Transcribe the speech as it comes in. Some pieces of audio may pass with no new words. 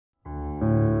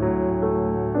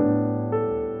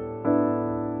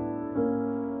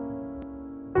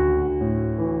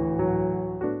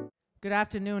Good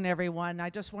afternoon, everyone. I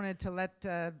just wanted to let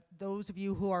those of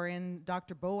you who are in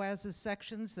Dr. Boaz's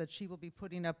sections that she will be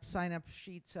putting up sign-up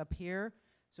sheets up here.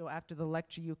 So after the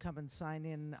lecture, you come and sign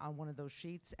in on one of those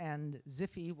sheets, and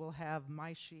Ziffy will have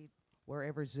my sheet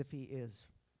wherever Ziffy is.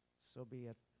 So be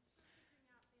it.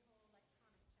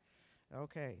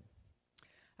 Okay.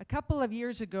 A couple of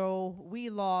years ago,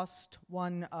 we lost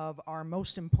one of our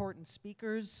most important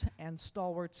speakers and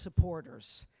stalwart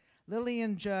supporters.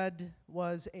 Lillian Judd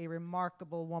was a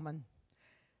remarkable woman.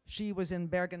 She was in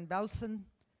Bergen-Belsen,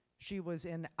 she was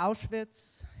in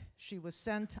Auschwitz, she was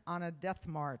sent on a death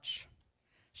march.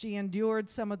 She endured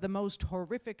some of the most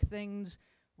horrific things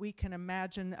we can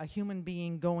imagine a human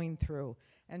being going through,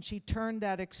 and she turned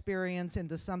that experience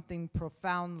into something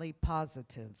profoundly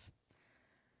positive.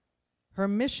 Her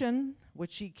mission,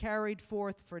 which she carried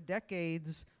forth for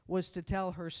decades, was to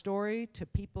tell her story to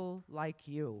people like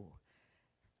you.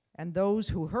 And those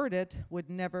who heard it would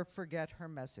never forget her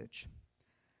message.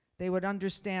 They would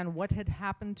understand what had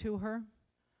happened to her,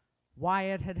 why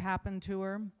it had happened to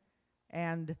her,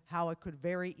 and how it could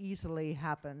very easily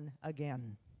happen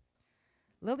again.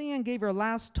 Lillian gave her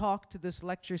last talk to this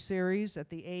lecture series at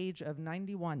the age of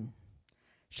 91.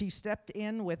 She stepped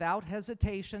in without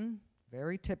hesitation,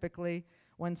 very typically,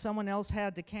 when someone else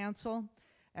had to cancel,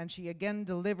 and she again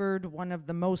delivered one of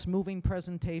the most moving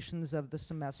presentations of the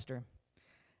semester.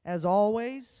 As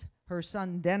always, her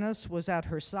son Dennis was at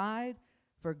her side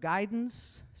for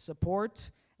guidance, support,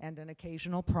 and an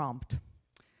occasional prompt.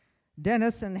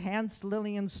 Dennis enhanced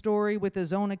Lillian's story with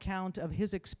his own account of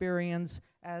his experience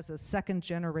as a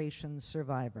second-generation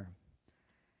survivor.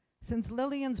 Since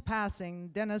Lillian's passing,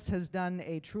 Dennis has done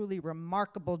a truly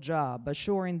remarkable job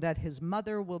assuring that his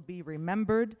mother will be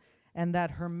remembered and that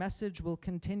her message will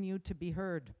continue to be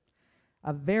heard.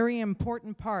 A very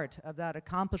important part of that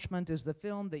accomplishment is the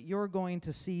film that you're going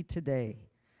to see today.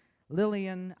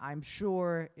 Lillian, I'm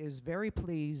sure, is very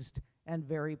pleased and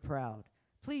very proud.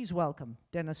 Please welcome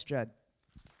Dennis Judd.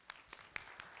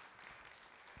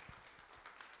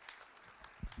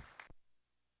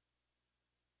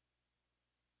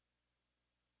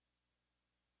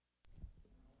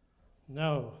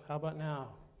 No, how about now?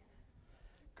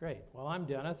 Great. Well, I'm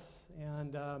Dennis,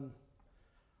 and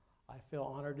I feel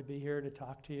honored to be here to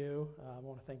talk to you. I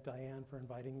want to thank Diane for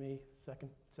inviting me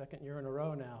second year in a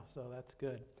row now, so that's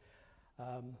good.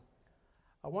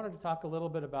 I wanted to talk a little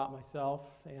bit about myself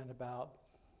and about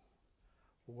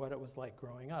what it was like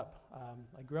growing up.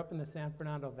 I grew up in the San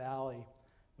Fernando Valley,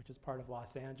 which is part of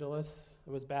Los Angeles. It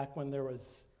was back when there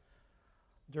was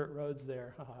dirt roads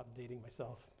there. I'm dating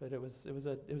myself, but it was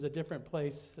a different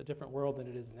place, a different world than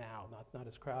it is now. Not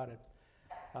as crowded.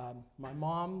 My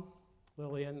mom,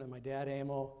 Lillian, and my dad,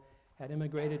 Emil, had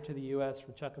immigrated to the U.S.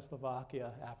 from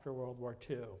Czechoslovakia after World War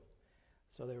II.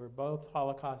 So they were both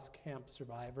Holocaust camp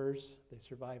survivors. They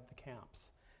survived the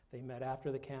camps. They met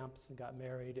after the camps and got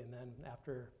married, and then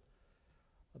after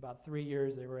about 3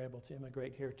 years, they were able to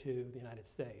immigrate here to the United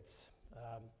States.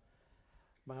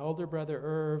 My older brother,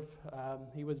 Irv,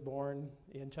 he was born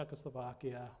in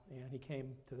Czechoslovakia, and he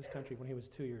came to this country when he was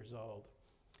 2 years old.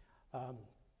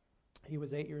 He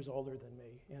was 8 years older than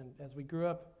me, and as we grew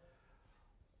up,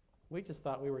 we just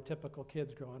thought we were typical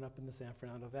kids growing up in the San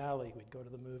Fernando Valley. We'd go to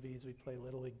the movies, we'd play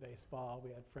Little League Baseball, we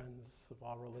had friends of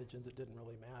all religions, it didn't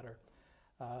really matter.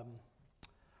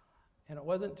 And it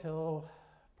wasn't until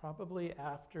probably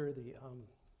after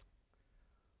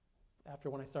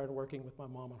when I started working with my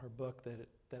mom on her book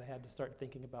that I had to start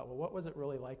thinking about, well, what was it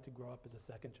really like to grow up as a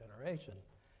second generation?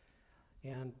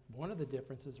 And one of the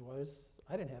differences was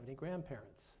I didn't have any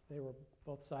grandparents.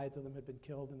 Both sides of them had been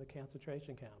killed in the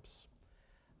concentration camps.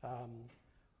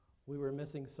 We were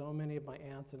missing so many of my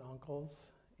aunts and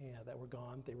uncles that were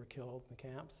gone. They were killed in the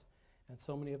camps. And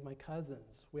so many of my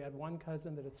cousins. We had one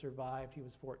cousin that had survived. He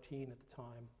was 14 at the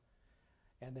time.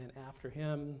 And then after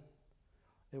him,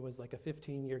 it was like a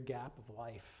 15-year gap of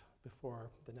life before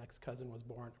the next cousin was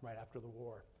born right after the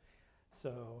war.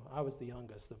 So I was the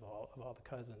youngest of all the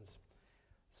cousins.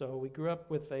 So we grew up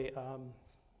with there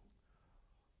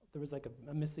was like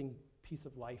a missing piece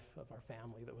of life of our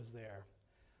family that was there.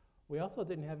 We also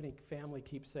didn't have any family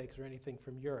keepsakes or anything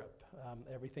from Europe.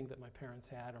 Everything that my parents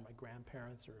had, or my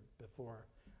grandparents, or before,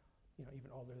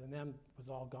 even older than them, was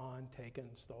all gone, taken,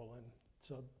 stolen.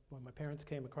 So when my parents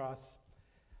came across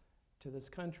to this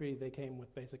country, they came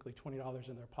with basically $20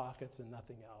 in their pockets and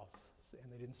nothing else,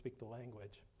 and they didn't speak the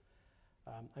language.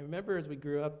 I remember as we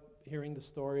grew up hearing the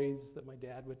stories that my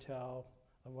dad would tell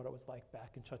of what it was like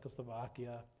back in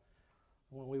Czechoslovakia,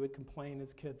 when we would complain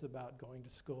as kids about going to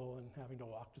school and having to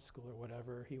walk to school or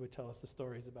whatever. He would tell us the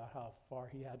stories about how far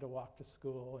he had to walk to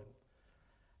school and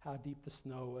how deep the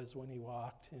snow was when he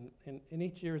walked. And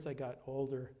each year as I got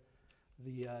older,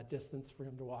 the distance for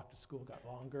him to walk to school got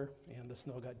longer and the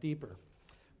snow got deeper.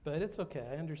 But it's okay,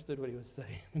 I understood what he was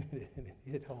saying when it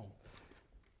hit home.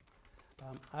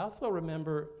 I also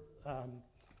remember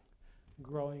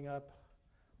growing up,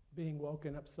 being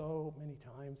woken up so many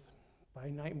times by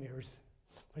nightmares,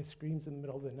 by screams in the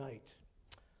middle of the night.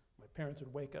 My parents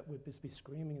would wake up, would just be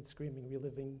screaming and screaming,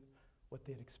 reliving what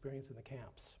they had experienced in the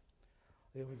camps.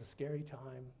 It was a scary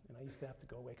time, and I used to have to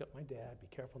go wake up my dad, be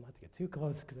careful not to get too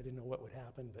close because I didn't know what would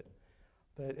happen, but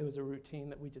it was a routine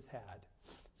that we just had.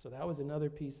 So that was another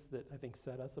piece that I think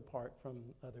set us apart from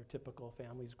other typical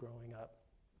families growing up.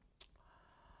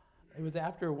 It was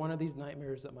after one of these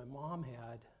nightmares that my mom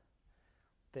had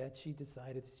that she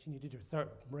decided she needed to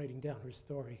start writing down her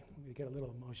story. I'm going to get a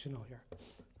little emotional here.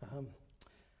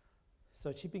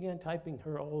 So she began typing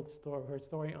her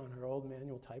story on her old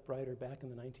manual typewriter back in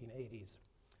the 1980s.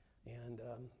 And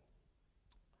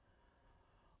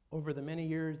over the many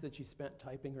years that she spent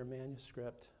typing her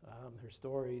manuscript, her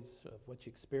stories of what she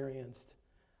experienced,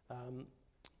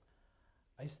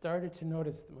 I started to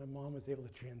notice that my mom was able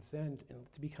to transcend and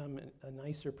to become a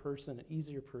nicer person, an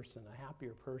easier person, a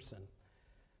happier person.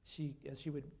 As she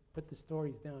would put the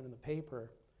stories down in the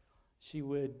paper, it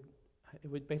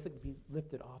would basically be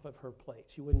lifted off of her plate.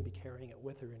 She wouldn't be carrying it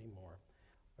with her anymore,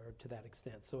 or to that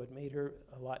extent. So it made her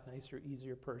a lot nicer,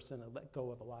 easier person, and let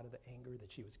go of a lot of the anger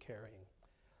that she was carrying.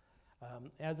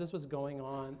 As this was going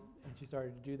on, and she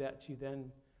started to do that, she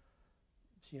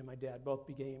and my dad both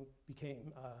became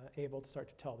able to start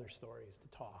to tell their stories, to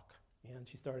talk. And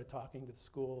she started talking to the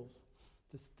schools,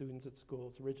 to students at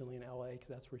schools, originally in LA, because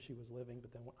that's where she was living,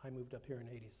 but then I moved up here in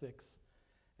 '86,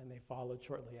 and they followed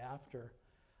shortly after.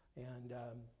 And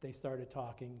they started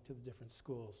talking to the different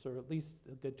schools. So at least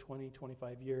a good 20,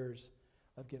 25 years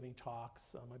of giving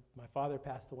talks. My father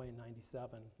passed away in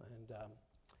 '97, and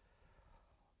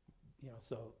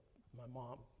so my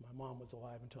mom was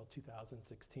alive until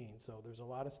 2016. So there's a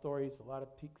lot of stories, a lot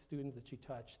of peak students that she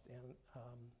touched, and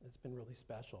it's been really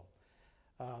special.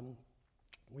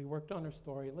 We worked on her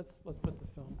story. Let's put the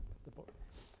film.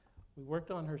 We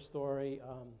worked on her story.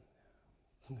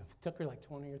 It took her like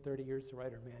 20 or 30 years to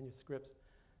write her manuscripts.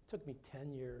 It took me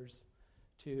 10 years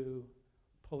to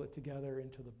pull it together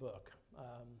into the book.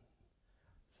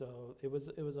 So it was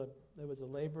a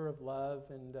labor of love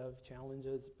and of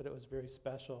challenges, but it was very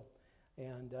special.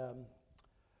 And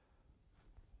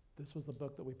this was the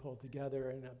book that we pulled together,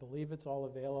 and I believe it's all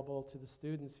available to the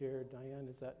students here. Diane,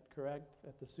 is that correct?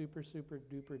 At the super, super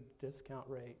duper discount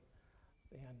rate.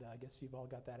 And I guess you've all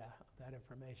got that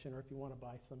information, or if you want to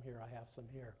buy some here, I have some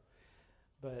here.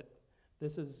 But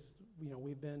this is,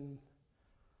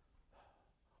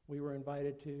 we were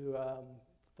invited to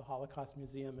the Holocaust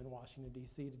Museum in Washington,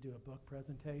 D.C. to do a book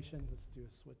presentation. Let's do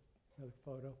another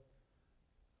photo.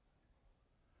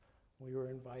 We were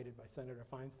invited by Senator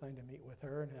Feinstein to meet with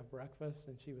her and have breakfast,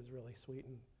 and she was really sweet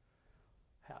and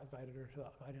invited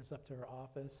us up to her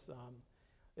office.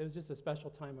 It was just a special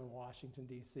time in Washington,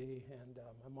 D.C., and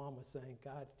my mom was saying,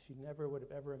 God, she never would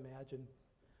have ever imagined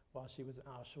while she was in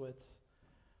Auschwitz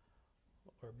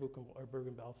or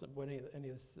Bergen-Belsen,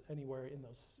 anywhere in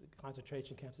those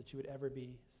concentration camps, that she would ever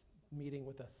be meeting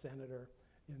with a senator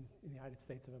in the United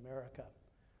States of America.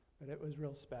 But it was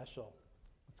real special.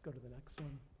 Let's go to the next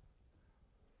one.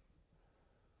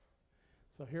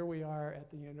 So here we are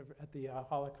at the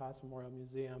Holocaust Memorial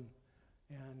Museum,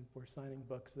 and we're signing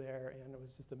books there, and it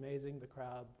was just amazing, the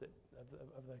crowd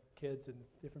of the kids and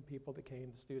different people that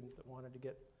came, the students that wanted to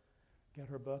get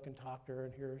her book and talk to her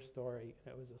and hear her story.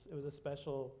 And it was a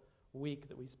special week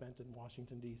that we spent in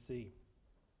Washington, D.C.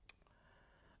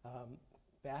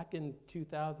 Back in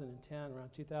 2010, around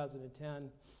 2010,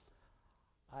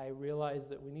 I realized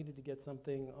that we needed to get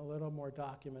something a little more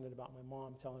documented about my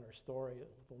mom telling her story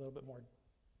with a little bit more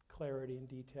clarity and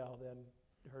detail than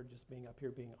her just being up here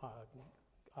being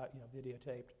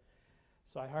videotaped.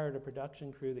 So I hired a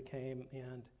production crew that came,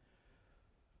 and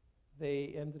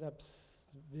they ended up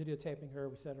videotaping her.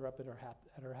 We set her up at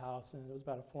her house, and it was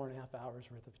about 4.5 hours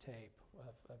worth of tape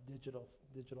of digital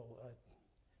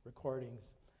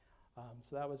recordings.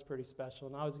 So that was pretty special,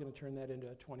 and I was going to turn that into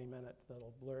a 20-minute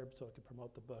little blurb so it could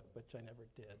promote the book, which I never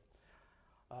did.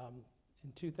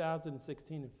 In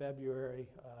 2016, in February,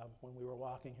 when we were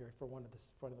walking here for one of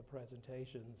the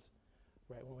presentations,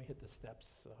 right when we hit the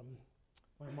steps,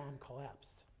 my mom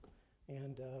collapsed,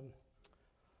 and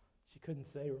she couldn't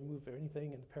say or move or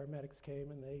anything, and the paramedics came,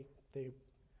 and they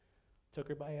took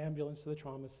her by ambulance to the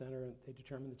trauma center, and they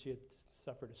determined that she had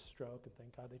suffered a stroke, and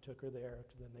thank God they took her there,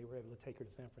 because then they were able to take her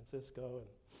to San Francisco, and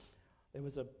it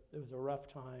was a rough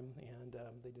time, and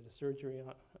they did a surgery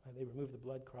on, they removed the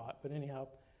blood clot. But anyhow,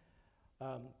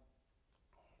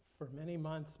 for many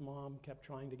months, Mom kept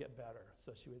trying to get better.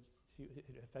 So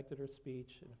it affected her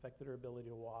speech, it affected her ability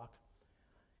to walk,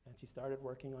 and she started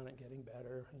working on it, getting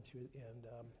better, and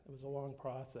it was a long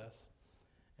process.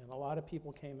 And a lot of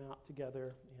people came out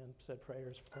together and said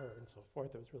prayers for her and so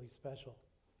forth. It was really special.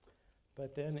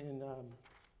 But then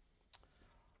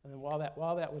and while that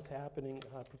was happening,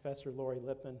 Professor Lori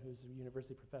Lippman, who's a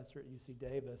university professor at UC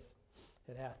Davis,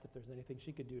 had asked if there's anything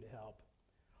she could do to help.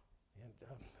 And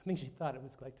I think she thought it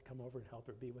was like to come over and help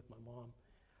her be with my mom.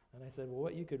 And I said, well,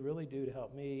 what you could really do to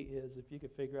help me is if you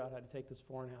could figure out how to take this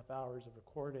 4.5 hours of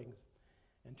recordings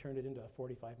and turn it into a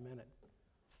 45-minute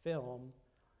film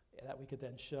that we could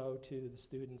then show to the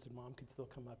students, and Mom could still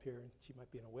come up here, and she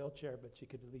might be in a wheelchair, but she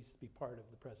could at least be part of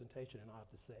the presentation and not have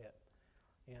to say it.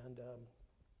 And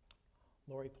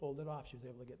Lori pulled it off. She was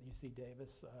able to get UC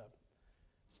Davis,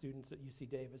 students at UC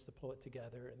Davis to pull it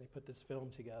together, and they put this film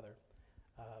together.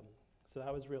 So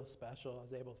that was real special. I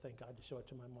was able, thank God, to show it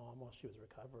to my mom while she was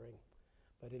recovering.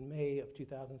 But in May of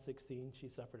 2016, she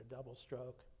suffered a double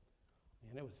stroke,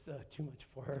 and it was too much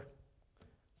for her.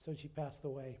 So she passed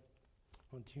away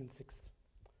on June 6th.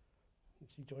 And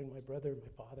she joined my brother and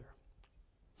my father.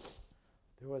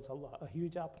 There was a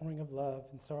huge outpouring of love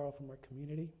and sorrow from our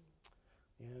community.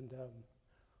 And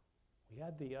we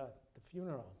had the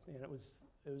funeral, and it was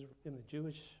in the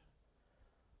Jewish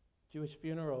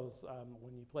funerals.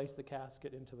 When you place the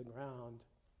casket into the ground,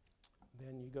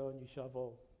 then you go and you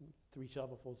shovel 3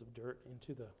 shovelfuls of dirt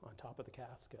on top of the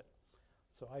casket.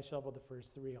 So I shoveled the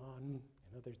first 3 on.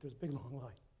 There's a big long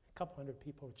line. A couple hundred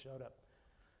people had showed up.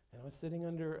 And I was sitting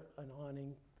under an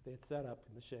awning they had set up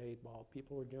in the shade while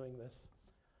people were doing this.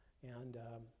 And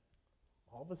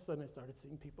all of a sudden I started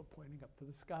seeing people pointing up to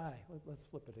the sky. Let's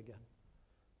flip it again.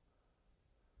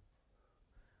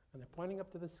 And they're pointing up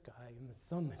to the sky in the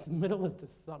sun. It's the middle of the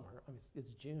summer. I mean,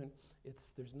 it's June.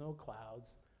 There's no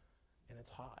clouds, and it's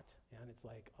hot. And it's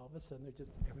like all of a sudden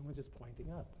everyone's just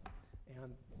pointing up.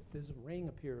 And this ring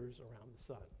appears around the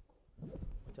sun,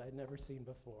 which I had never seen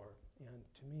before. And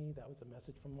to me, that was a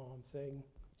message from Mom saying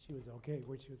she was okay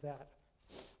where she was at.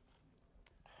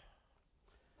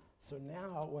 So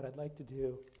now what I'd like to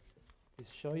do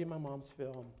is show you my mom's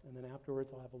film, and then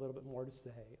afterwards I'll have a little bit more to say,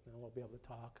 and then we'll be able to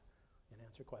talk and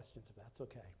answer questions if that's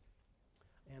okay.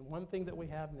 And one thing that we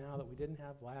have now that we didn't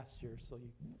have last year, so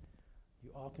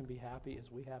you all can be happy,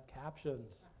 is we have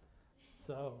captions.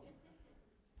 So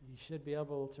you should be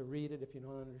able to read it if you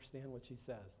don't understand what she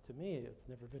says. To me, it's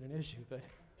never been an issue, but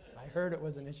I heard it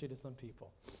was an issue to some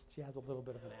people. She has a little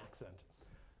bit of an accent.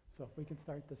 So if we can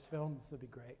start this film, this would be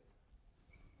great.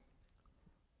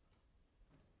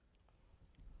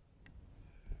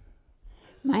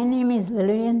 My name is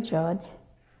Lillian Judd.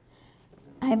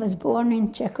 I was born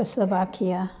in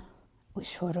Czechoslovakia,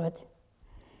 Užhorod.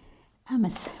 I'm a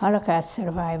Holocaust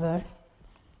survivor,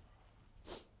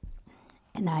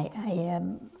 and I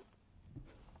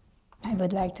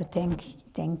would like to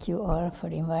thank you all for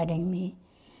inviting me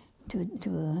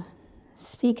to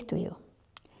speak to you,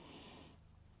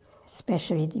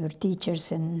 especially your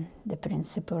teachers and the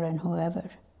principal and whoever.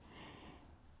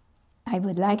 I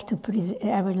would like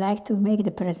to make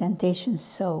the presentation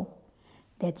so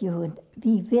that you would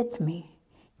be with me,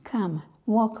 come,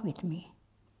 walk with me.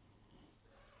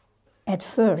 At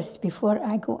first, before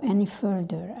I go any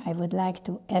further, I would like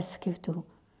to ask you to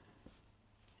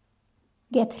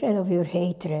get rid of your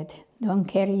hatred. Don't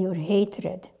carry your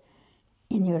hatred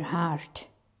in your heart.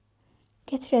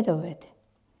 Get rid of it.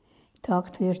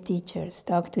 Talk to your teachers,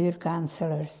 talk to your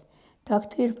counselors, talk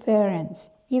to your parents,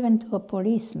 even to a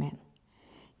policeman.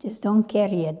 Just don't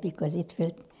carry it because it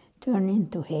will turn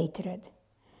into hatred.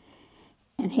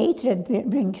 And hatred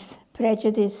brings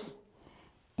prejudice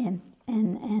and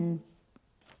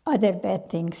other bad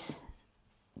things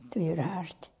to your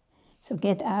heart. So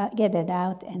get it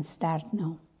out and start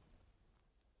now.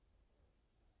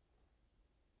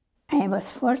 I was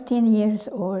 14 years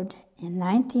old in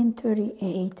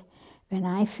 1938 when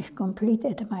I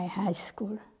completed my high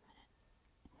school.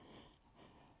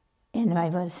 And I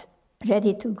was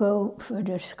ready to go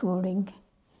further schooling,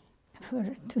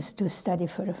 to study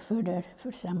for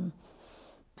some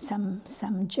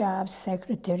jobs,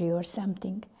 secretary or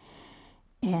something.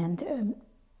 And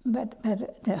but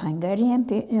the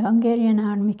Hungarian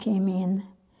army came in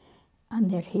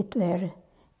under Hitler,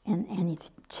 and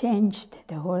it changed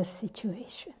the whole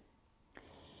situation.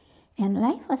 And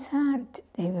life was hard.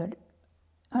 There were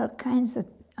all kinds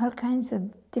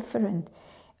of different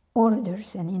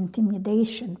orders and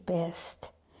intimidation passed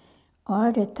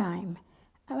all the time.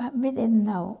 We didn't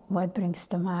know what brings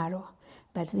tomorrow,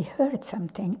 but we heard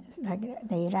something, like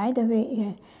they right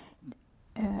away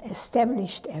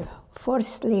established a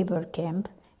forced labor camp,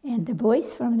 and the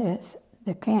boys from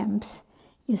the camps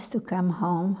used to come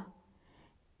home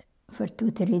for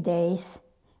 2-3 days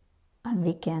on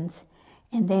weekends,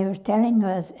 and they were telling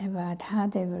us about how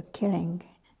they were killing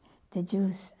the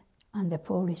Jews on the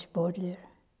Polish border,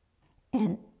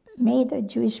 and made the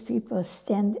Jewish people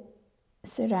stand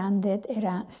around it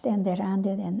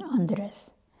and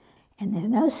undress.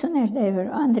 And no sooner they were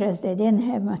undressed, they didn't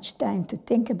have much time to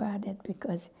think about it,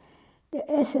 because the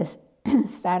SS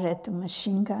started to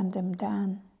machine gun them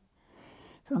down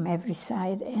from every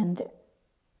side, and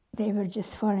they were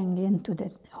just falling into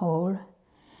the hole.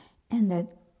 And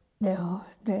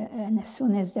and as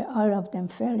soon as all of them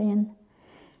fell in,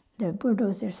 the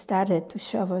bulldozer started to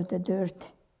shovel the dirt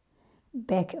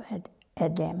back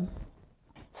at them.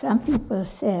 Some people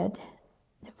said,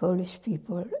 the Polish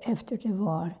people, after the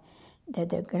war, that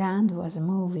the ground was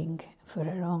moving for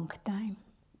a long time.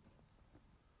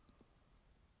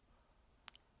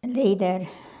 Later,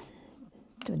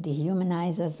 to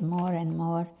dehumanize us more and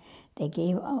more, they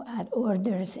gave out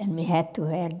orders, and we had to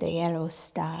wear the yellow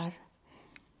star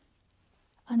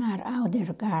on our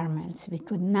outer garments. We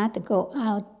could not go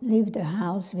out, leave the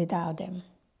house without them.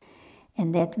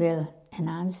 And that will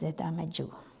announce that I'm a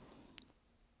Jew.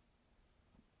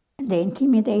 The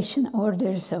intimidation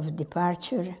orders of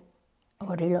departure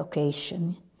or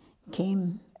relocation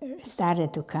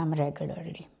started to come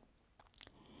regularly.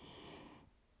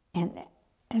 And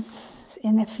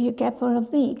in a couple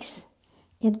of weeks,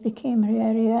 it became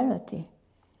a reality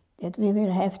that we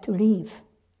will have to leave.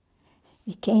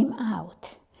 We came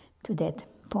out to that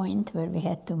point where we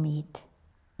had to meet.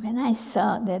 When I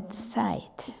saw that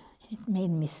sight, it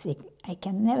made me sick. I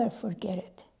can never forget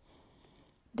it.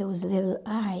 Those little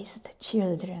eyes, the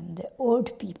children, the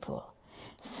old people,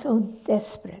 so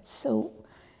desperate, so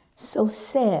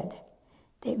sad.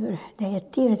 They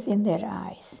had tears in their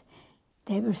eyes.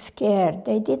 They were scared.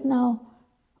 They didn't know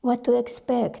what to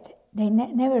expect. They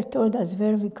never told us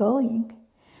where we're going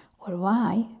or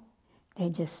why. They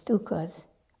just took us,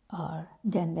 or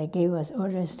then they gave us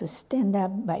orders to stand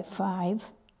up by 5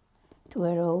 to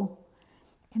a row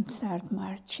and start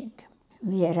marching.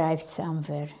 We arrived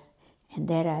somewhere, and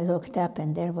there I looked up,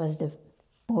 and there was the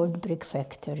old brick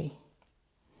factory.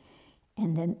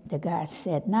 And then the guard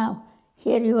said, "Now,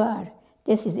 here you are.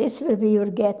 This will be your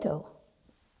ghetto."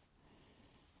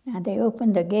 Now they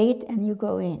opened the gate and you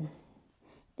go in.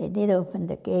 They did open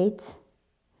the gates,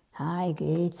 high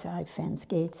fence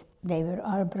gates. They were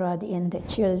all brought in, the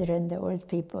children, the old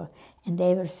people, and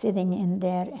they were sitting in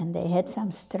there, and they had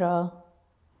some straw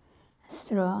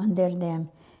under them,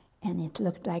 and it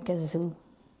looked like a zoo.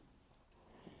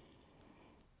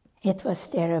 It was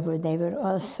terrible. They were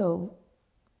all so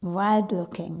wild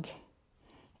looking.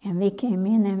 And we came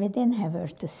in and we didn't have where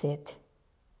to sit,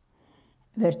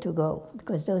 where to go,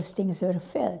 because those things were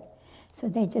filled. So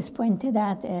they just pointed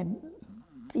out a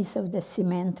piece of the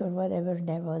cement or whatever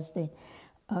there was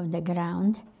of the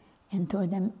ground, and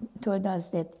told us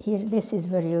that here, this is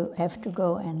where you have to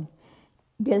go and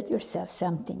build yourself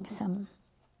something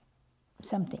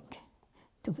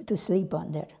to sleep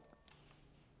under.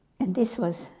 And this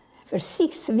was for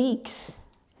 6 weeks.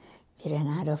 We ran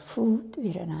out of food,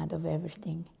 we ran out of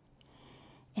everything.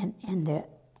 And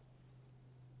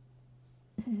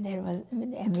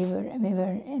we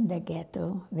were in the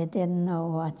ghetto. We didn't know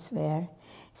what's where.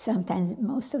 Sometimes,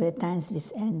 most of the times,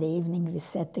 in the evening, we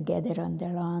sat together on the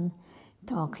lawn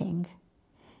talking.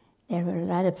 There were a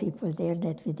lot of people there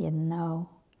that we didn't know.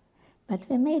 But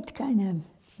we we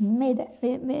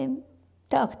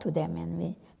talked to them, and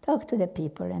we talked to the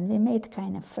people, and we made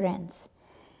kind of friends.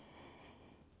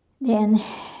 Then,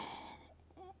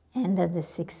 end of the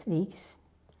 6 weeks,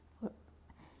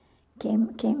 came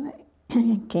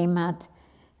out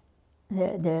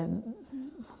the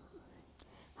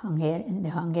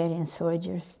Hungarian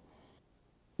soldiers.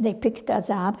 They picked us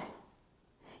up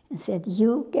and said,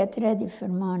 "You get ready for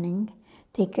morning,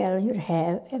 take all you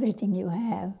have, everything you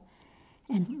have,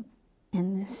 and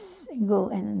go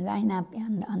and line up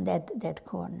on that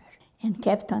corner." And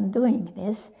kept on doing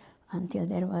this until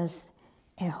there was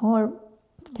a whole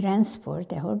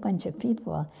transport, a whole bunch of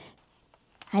people.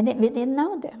 We didn't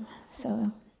know them,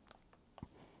 so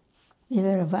we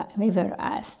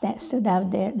stood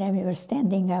out there. Then we were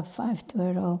standing up 5 to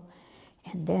a row,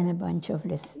 and then a bunch of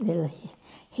little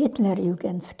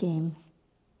Hitlerjugends came,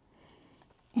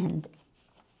 and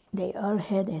they all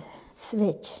had a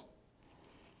switch,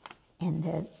 and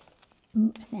the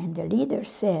leader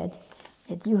said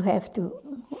that you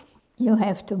you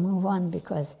have to move on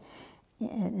because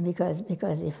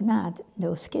if not,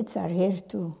 those kids are here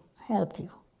to help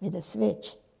you with the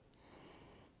switch.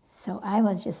 So I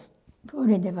was just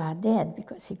worried about that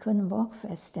because he couldn't walk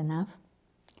fast enough.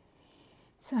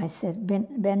 So I said,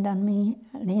 bend on me,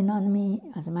 lean on me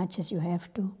as much as you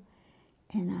have to,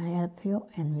 and I'll help you,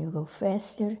 and we'll go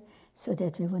faster so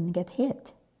that we wouldn't get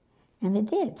hit. And we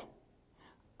did,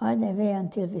 all the way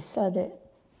until we saw the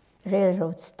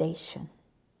railroad station.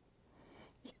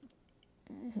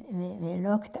 We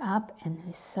looked up and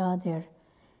we saw there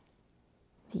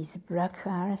these black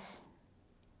cars,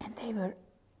 and they were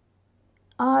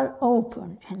all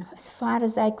open, and as far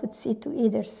as I could see to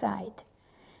either side,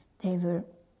 they were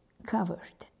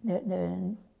covered. They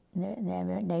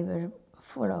were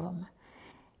full of them.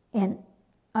 And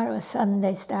all of a sudden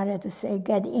they started to say,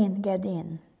 get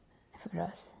in for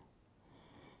us.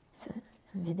 So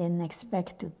we didn't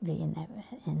expect to be in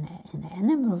an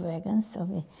animal wagon,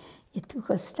 so it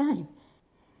took us time.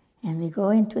 And we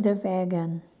go into the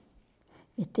wagon,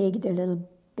 we take the little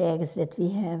bags that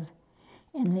we have,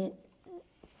 and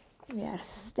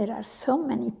there are so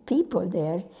many people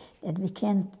there that we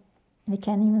can't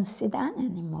even sit down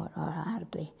anymore, or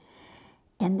hardly.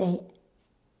 And they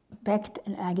packed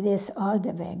like this all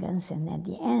the wagons, and at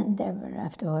the end there were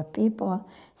leftover people,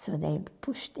 so they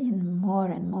pushed in more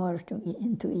and more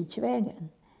into each wagon.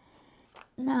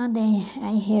 Now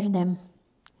I hear them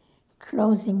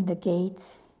closing the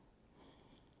gates,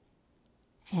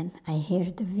 and I hear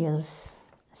the wheels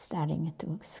starting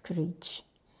to screech.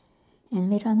 And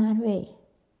we're on our way.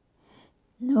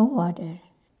 No water,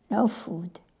 no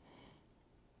food,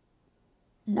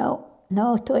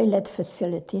 no toilet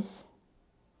facilities.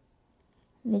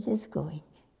 We're just going.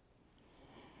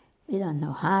 We don't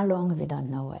know how long, we don't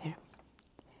know where.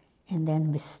 And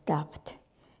then we stopped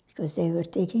because they were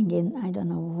taking in, I don't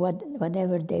know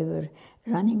whatever they were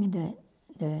running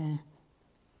the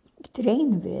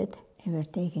train with, they were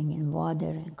taking in water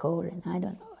and coal and I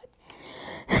don't know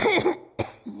what.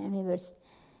 And we were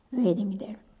waiting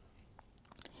there.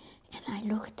 And I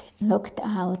looked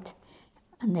out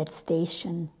on that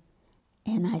station,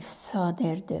 and I saw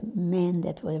there the men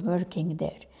that were working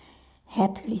there,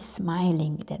 happily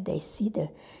smiling that they see the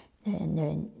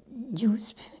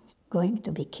Jews going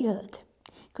to be killed,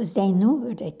 because they knew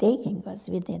where they're taking us,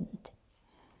 we didn't.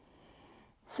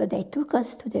 So they took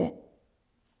us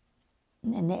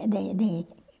and they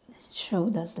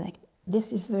showed us, like,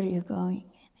 this is where you're going,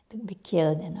 to be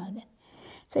killed and all that.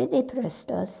 So it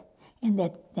depressed us, and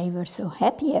that they were so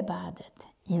happy about it,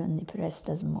 even depressed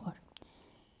us more.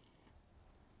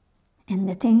 And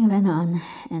the thing went on,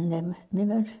 and then we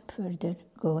were further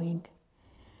going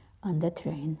on the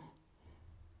train,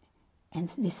 and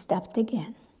we stopped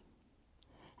again.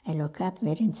 I look up,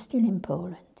 we're still in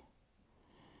Poland.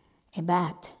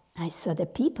 But I saw the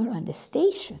people on the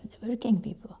station, the working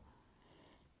people.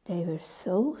 They were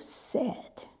so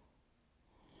sad.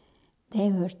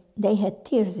 They had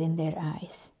tears in their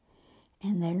eyes,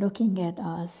 and they're looking at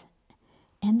us,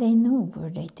 and they knew where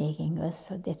they're taking us,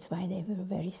 so that's why they were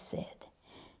very sad.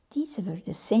 These were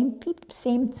the same people,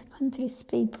 same country's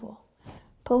people,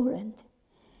 Poland.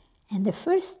 And the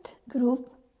first group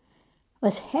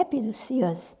was happy to see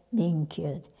us being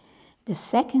killed. The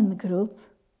second group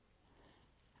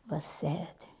was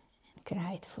sad and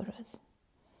cried for us.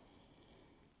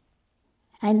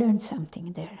 I learned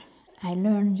something there. I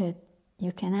learned that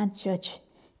you cannot judge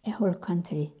a whole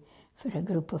country for a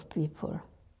group of people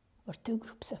or two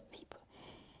groups of people.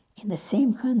 In the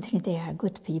same country, there are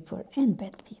good people and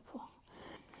bad people.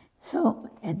 So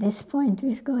at this point,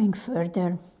 we're going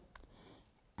further.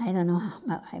 I don't know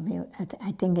how,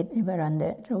 I think we were on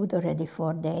the road already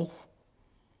 4 days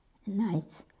and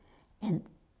nights, and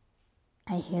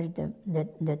I hear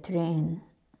the train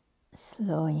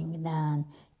slowing down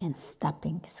and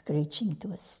stopping, screeching to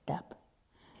a stop.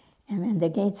 And when the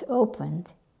gates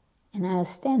opened, and I was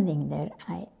standing there,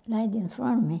 right in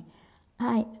front of me,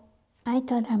 I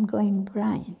thought I'm going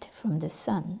blind from the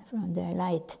sun, from the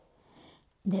light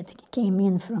that came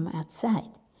in from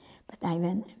outside. But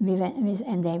we went,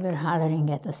 and they were hollering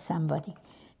at us, somebody,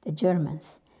 the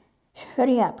Germans.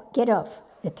 Hurry up, get off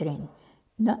the train,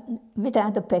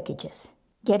 without the packages,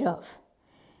 get off.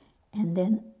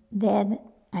 And then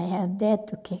I had Dad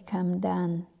to come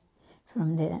down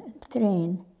from the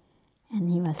train, and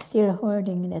he was still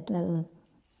holding that little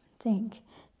thing,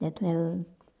 that little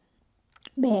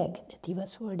bag that he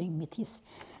was holding with his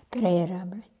prayer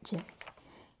objects.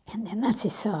 And the Nazi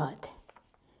saw it.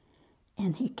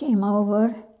 And he came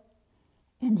over,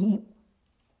 and he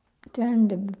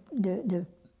turned the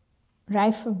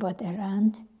rifle butt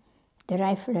around, the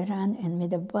rifle around, and with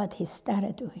the butt he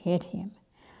started to hit him.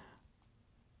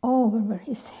 Over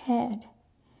his head,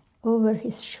 over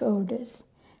his shoulders.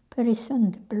 Pretty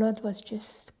soon the blood was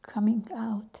just coming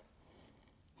out.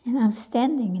 And I'm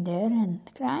standing there and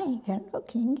crying and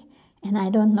looking, and I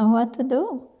don't know what to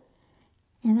do.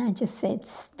 And I just said,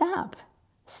 stop,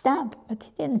 stop. But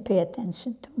he didn't pay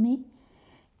attention to me.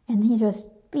 And he just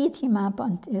beat him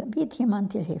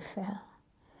until he fell.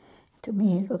 To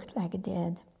me, he looked like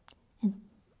dead, and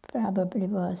probably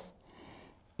was.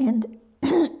 And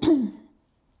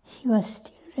he was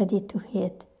still ready to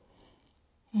hit.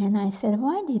 And I said,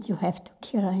 why did you have to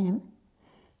kill him?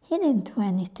 He didn't do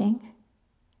anything.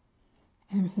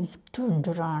 And he turned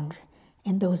around,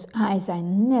 and those eyes I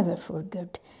never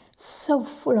forget, so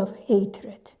full of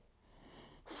hatred,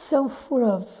 so full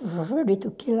of ready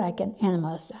to kill like an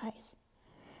animal's eyes.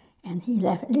 And he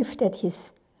lifted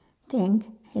his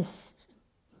thing, his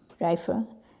rifle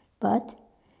butt,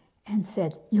 and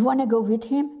said, you want to go with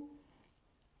him?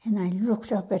 And I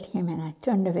looked up at him, and I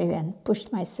turned away and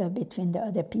pushed myself between the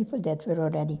other people that were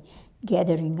already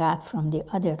gathering out from the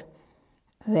other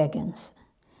wagons.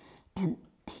 And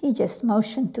he just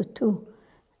motioned to two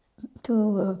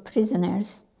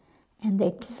prisoners, and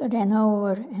they ran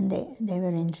over, and they were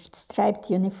in striped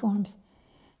uniforms.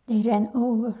 They ran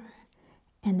over,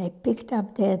 and they picked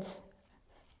up Dad's.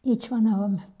 Each one of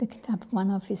them picked up one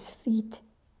of his feet,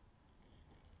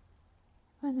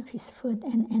 one of his foot,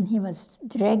 and he was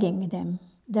dragging them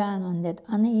down on that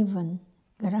uneven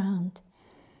ground.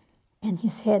 And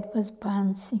his head was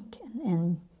bouncing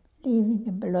and leaving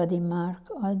a bloody mark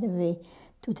all the way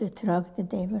to the truck that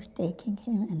they were taking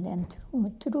him, and then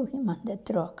threw him on the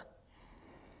truck.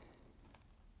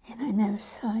 And I never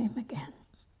saw him again.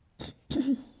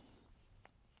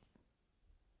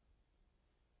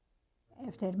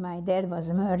 After my dad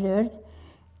was murdered,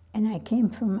 and I came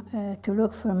to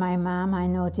look for my mom, I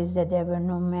noticed that there were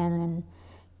no men and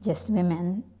just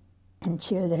women and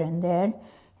children there.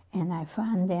 And I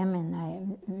found them,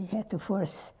 and we had to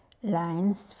force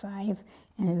lines, 5,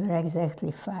 and we were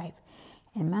exactly 5.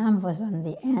 And Mom was on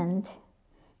the end,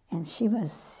 and she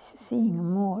was seeing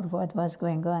more what was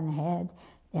going on ahead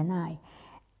than I.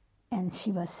 And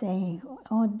she was saying,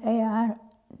 oh,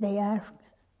 they are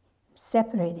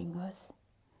separating us.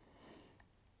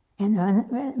 And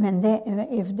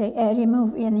if they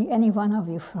remove any one of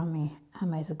you from me,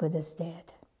 I'm as good as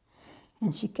dead.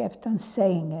 And she kept on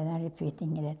saying it and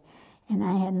repeating it. And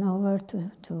I had no word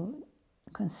to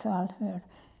consult her.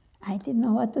 I didn't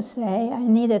know what to say. I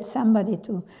needed somebody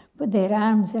to put their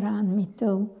arms around me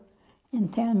too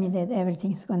and tell me that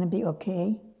everything's going to be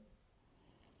okay.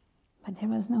 But there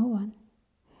was no one.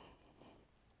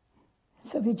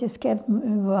 So we just kept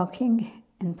walking,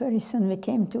 and pretty soon we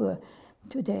came to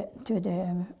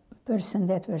the person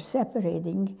that were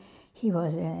separating. He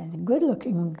was a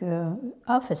good-looking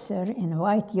officer in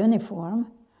white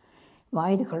uniform,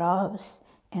 white gloves,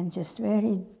 and just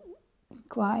very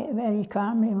quiet, very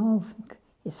calmly moving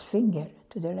his finger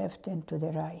to the left and to the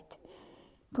right,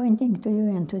 pointing to you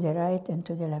and to the right and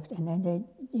to the left, and then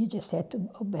you just had to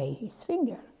obey his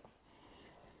finger.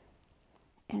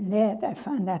 And that, I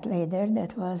found out later,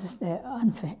 that was the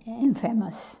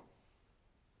infamous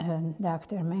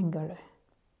Dr. Mengele,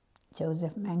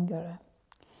 Joseph Mengele.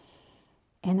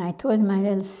 And I told my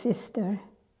little sister,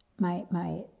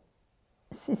 my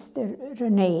sister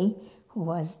Renee, who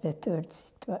was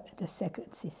the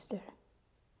second sister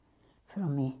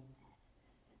from me.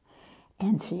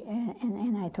 And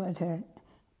I told her,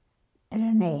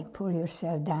 Renee, pull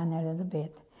yourself down a little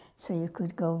bit so you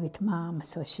could go with Mom,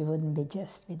 so she wouldn't be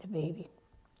just with the baby.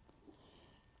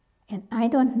 And I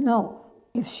don't know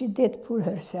if she did pull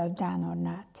herself down or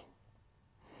not,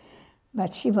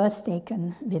 but she was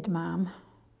taken with Mom.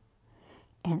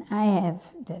 And I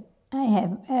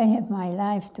have my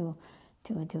life to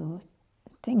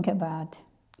think about.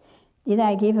 Did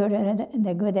I give her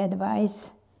the good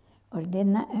advice, or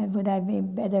would I be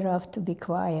better off to be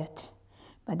quiet?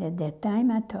 But at that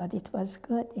time, I thought it was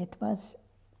good. It was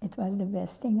the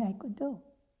best thing I could do.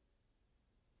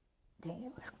 They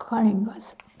were calling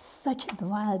us such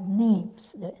wild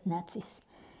names, the Nazis,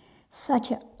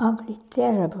 such ugly,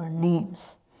 terrible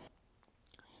names.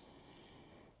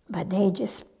 But they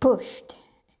just pushed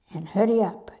and hurry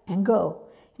up and go.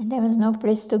 And there was no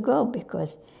place to go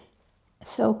because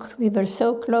we were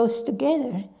so close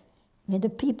together with the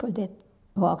people that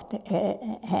walked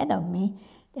ahead of me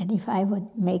that if I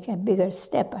would make a bigger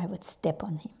step, I would step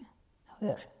on him,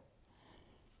 her.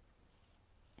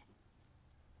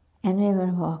 And we were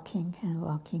walking and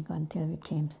walking until we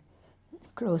came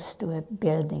close to a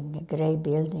building, a gray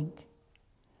building.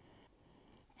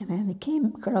 And when we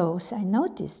came close, I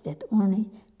noticed that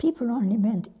people only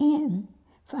went in,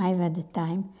 5 at a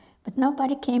time, but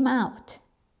nobody came out.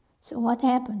 So what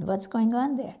happened? What's going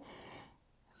on there?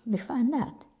 We found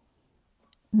out.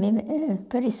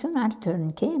 Pretty soon our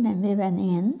turn came and we went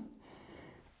in.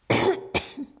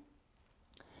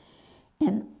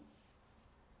 And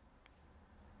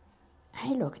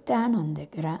I looked down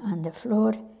on the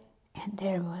floor, and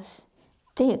there was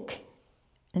thick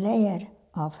layer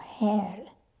of hair,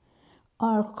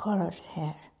 all colored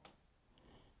hair,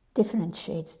 different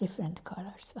shades, different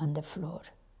colors on the floor.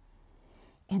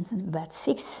 And about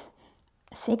six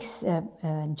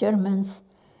Germans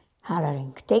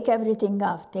hollering, "Take everything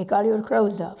off, take all your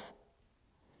clothes off."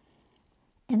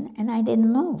 And I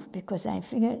didn't move because I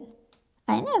figured,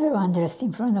 I never undressed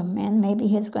in front of men, maybe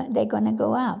they're gonna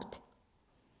go out.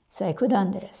 So I could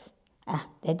undress.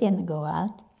 They didn't go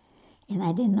out, and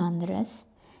I didn't undress.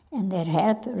 And their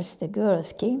helpers, the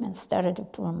girls, came and started to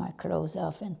pull my clothes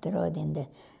off and throw it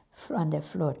on the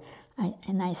floor.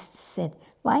 And I said,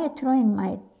 "Why are you throwing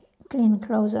my clean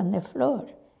clothes on the floor,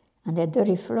 on the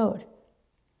dirty floor?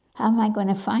 How am I going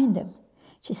to find them?"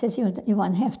 She says, "You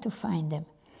won't have to find them.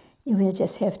 You will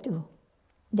just have to,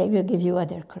 they will give you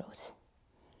other clothes."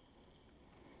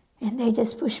 And they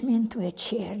just pushed me into a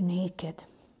chair naked.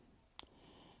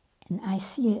 And I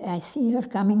see her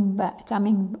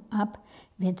coming up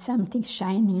with something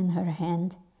shiny in her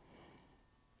hand.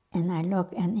 And I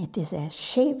look, and it is a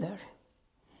shaver.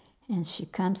 And she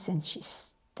comes and she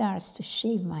starts to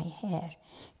shave my hair.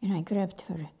 And I grabbed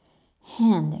her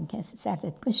hand and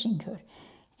started pushing her.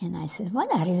 And I said,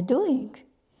 "What are you doing?"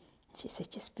 She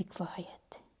said, "Just be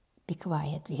quiet. Be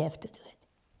quiet, we have to do it."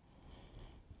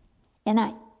 And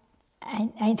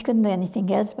I couldn't do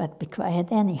anything else but be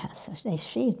quiet anyhow. So they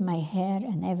shaved my hair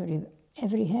and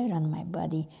every hair on my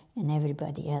body and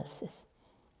everybody else's,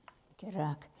 like a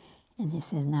rock. And he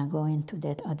says, "Now go into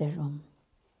that other room."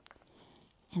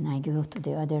 And I go to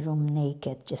the other room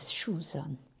naked, just shoes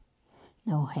on.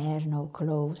 No hair, no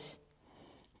clothes.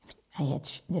 I had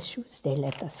the shoes they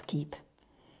let us keep.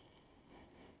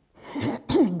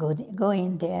 Go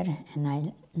in there, and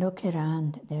I look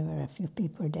around. There were a few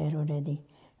people there already.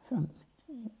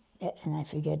 And I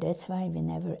figured that's why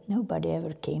nobody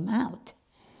ever came out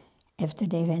after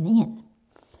they went in.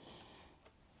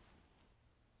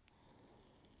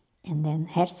 And then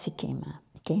Herzi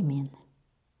came in,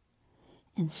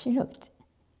 and she looked.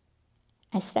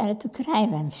 I started to cry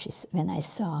when I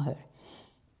saw her.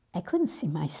 I couldn't see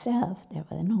myself. There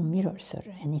were no mirrors or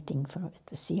anything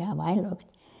to see how I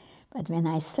looked. But when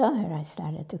I saw her, I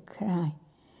started to cry.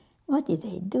 What did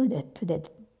they do to that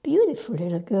beautiful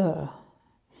little girl?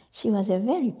 She was a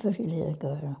very pretty little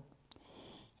girl.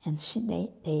 And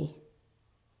they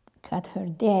cut her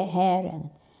hair and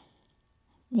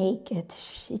naked.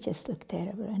 She just looked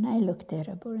terrible, and I looked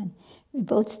terrible, and we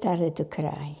both started to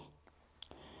cry.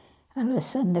 All of a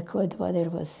sudden, the cold water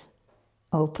was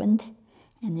opened,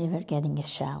 and we were getting a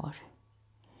shower.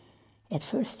 At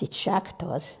first, it shocked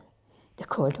us, the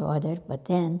cold water, but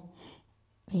then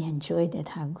we enjoyed it,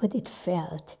 how good it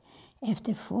felt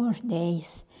after 4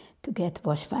 days to get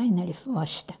finally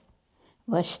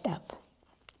washed up.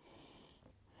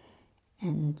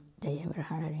 And they were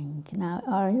hollering, "Now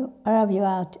are you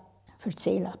out for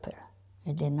Zeelapper?"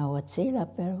 We didn't know what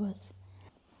Zeelapper was.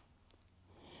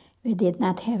 We did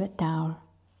not have a towel.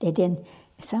 They didn't.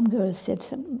 Some girls said,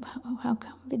 "How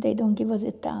come they don't give us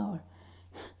a towel?"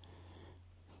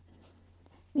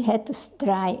 We had to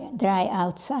dry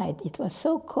outside. It was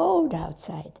so cold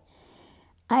outside.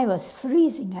 I was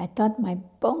freezing. I thought my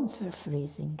bones were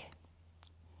freezing.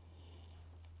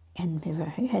 And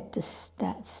we had to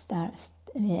stand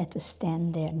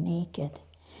there naked.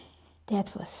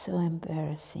 That was so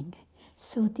embarrassing,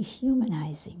 so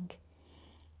dehumanizing.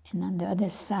 And on the other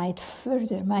side,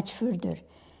 much further,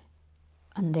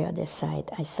 on the other side,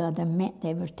 I saw the men.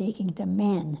 They were taking the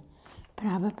men,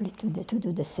 probably to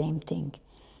do the same thing.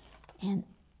 And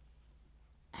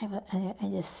I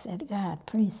just said, "God,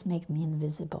 please make me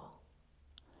invisible."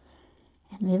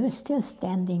 And we were still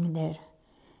standing there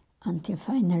until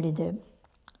finally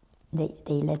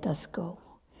they let us go.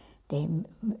 They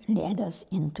led us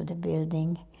into the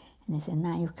building, and they said,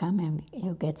 "Now you come and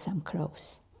you get some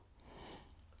clothes."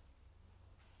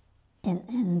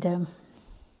 And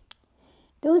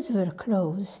those were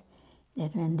clothes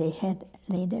that when they had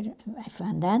later, I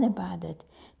found out about it,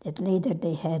 that later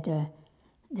they had the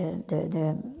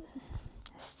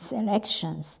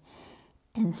selections,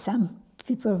 and some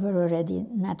people were already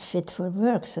not fit for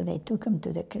work, so they took them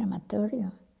to the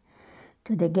crematorium,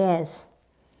 to the gas.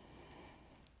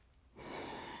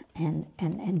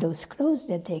 And those clothes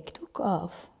that they took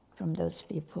off from those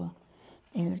people.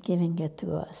 They were giving it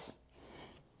to us.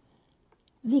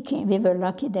 We were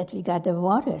lucky that we got the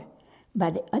water,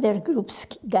 but the other groups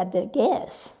got the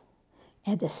gas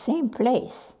at the same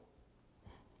place,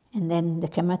 and then the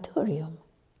crematorium.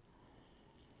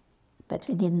 But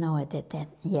we didn't know it at that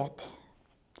yet.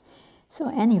 So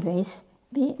anyways,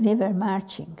 we were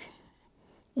marching.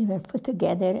 We were put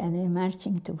together and we were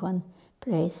marching to one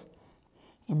place,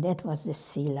 and that was the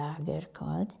sea lager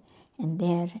called. And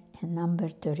there, in number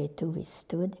 32, we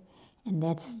stood, and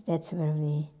that's where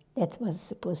that was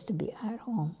supposed to be our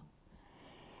home.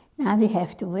 Now we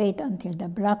have to wait until the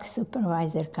block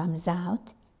supervisor comes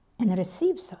out and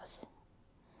receives us.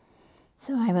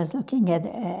 So I was looking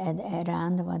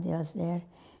around what was there,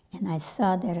 and I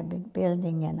saw there a big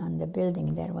building, and on the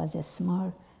building there was a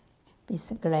small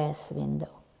piece of glass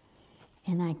window.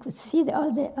 And I could see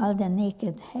all the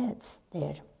naked heads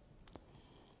there.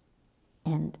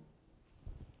 And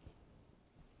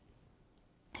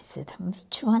I said,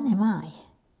 which one am I?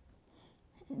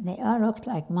 They all looked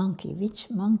like monkey.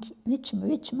 Which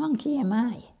monkey am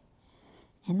I?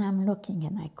 And I'm looking,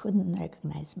 and I couldn't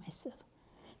recognize myself.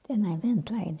 Then I went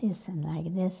like this, and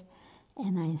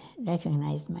I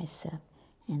recognized myself.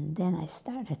 And then I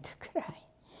started to cry,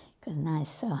 because now I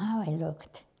saw how I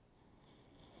looked.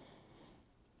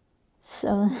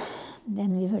 So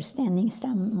then we were standing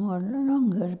some more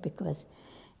longer, because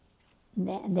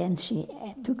then she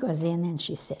took us in, and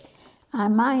she said,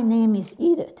 my name is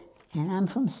Edith, and I'm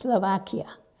from Slovakia,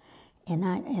 and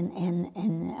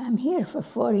I'm here for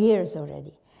 4 years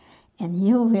already, and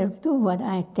you will do what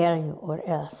I tell you or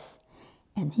else.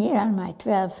 And here are my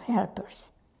 12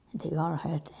 helpers. And they all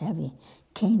had heavy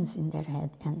canes in their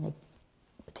head, and they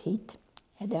would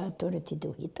had the authority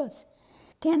to hit us.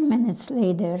 10 minutes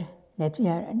later that we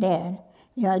are there,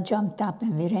 we all jumped up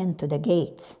and we ran to the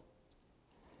gates.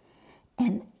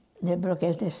 And the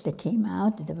Brokeltester came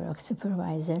out, the block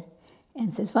supervisor,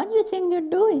 and says, what do you think you're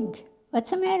doing? What's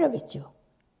the matter with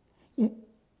you?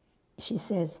 She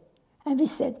says, and we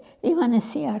said, we want to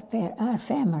see our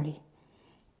family.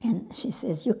 And she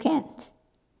says, you can't.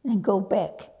 Then go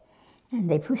back. And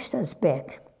they pushed us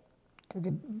back to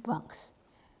the bunks.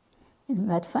 And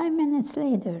about 5 minutes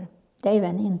later, they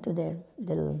went into their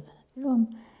little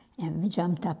room, and we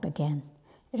jumped up again,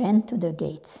 ran to the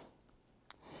gates.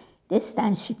 This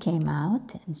time she came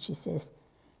out, and she says,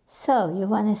 so you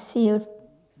want to see your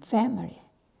family?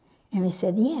 And we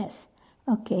said, yes.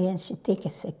 Okay, and she takes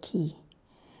us a key.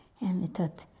 And we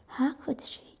thought, how could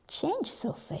she change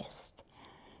so fast?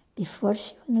 Before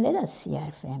she wouldn't let us see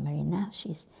our family. Now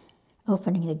she's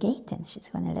opening the gate and she's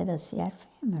going to let us see our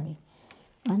family.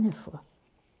 Wonderful.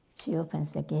 She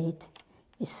opens the gate.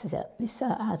 We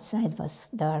saw outside was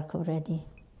dark already.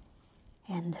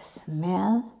 And the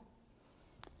smell,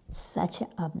 such an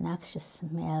obnoxious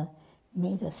smell,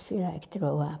 made us feel like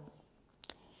throw up.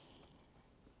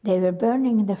 They were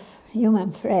burning the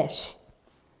human flesh.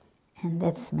 And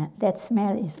that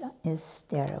smell is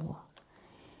terrible.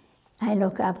 I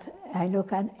look up at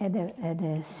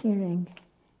the ceiling,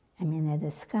 at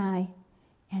the sky,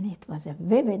 and it was a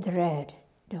vivid red.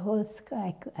 The whole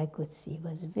sky I could see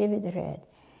was vivid red.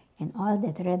 And all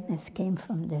that redness came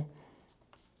from the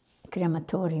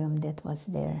crematorium that was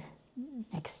there,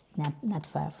 not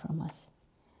far from us.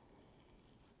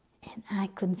 And I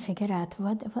couldn't figure out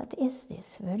what is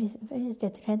this? Where is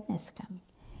that redness coming?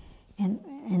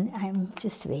 And I'm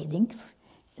just waiting,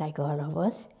 like all of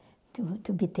us,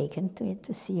 to be taken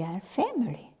to see our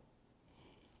family.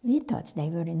 We thought they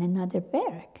were in another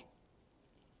barrack.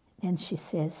 Then she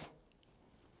says,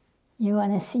 you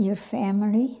want to see your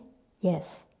family?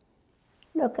 Yes.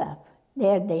 Look up.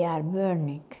 There they are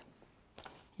burning.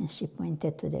 And she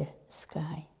pointed to the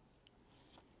sky.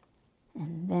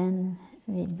 And then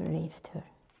we believed her.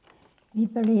 We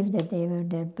believed that they were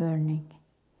there burning,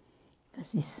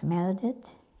 because we smelled it,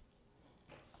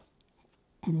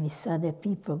 and we saw the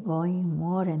people going,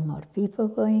 more and more people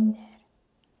going there.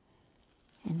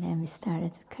 And then we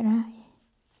started to cry.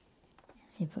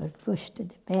 We were pushed to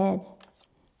the bed,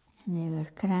 and we were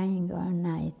crying all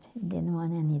night. We didn't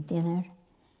want any dinner.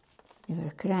 We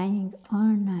were crying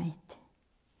all night.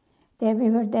 Then we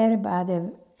were there about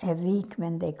a week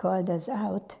when they called us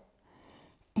out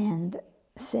and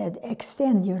said,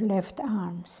 extend your left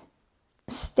arms.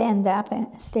 Stand up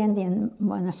and stand in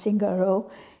one single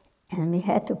row, and we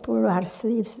had to pull our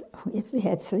sleeves, if we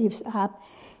had sleeves up,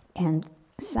 and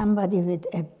somebody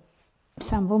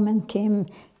some woman came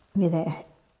with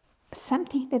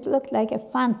something that looked like a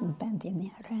fountain pen in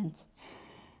her hands.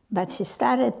 But she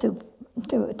started to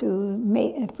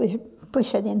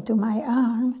push it into my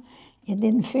arm, It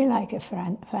didn't feel like a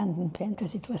fountain pen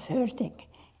because it was hurting.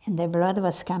 And the blood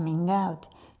was coming out,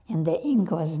 and the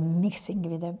ink was mixing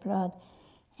with the blood.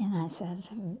 And I said,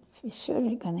 we're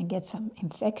surely going to get some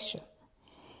infection.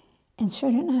 And sure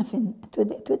enough,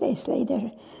 2 days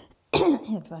later,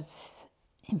 it was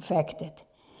infected.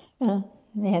 Well,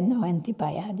 we had no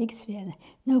antibiotics.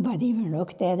 Nobody even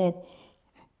looked at it.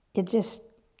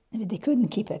 They couldn't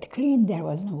keep it clean. There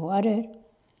was no water.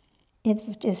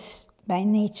 It just, by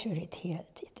nature, it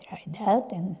healed. It dried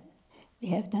out, and we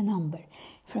have the number.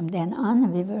 From then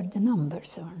on, we were the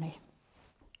numbers only.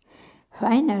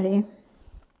 Finally,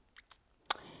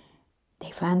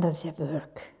 they found us a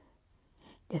work.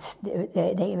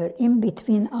 They were in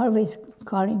between, always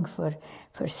calling for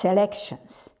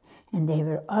selections, and they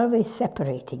were always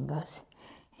separating us.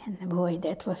 And boy,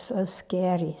 that was so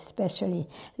scary, especially,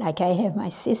 like I have my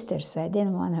sister, so I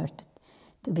didn't want her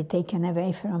to be taken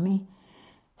away from me.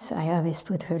 So I always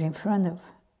put her in front of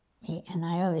me, and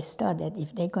I always thought that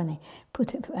if they're going to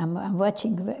I'm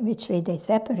watching which way they're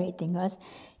separating us.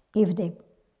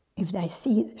 If I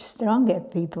see stronger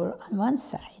people on one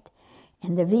side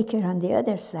and the weaker on the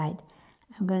other side,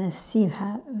 I'm going to see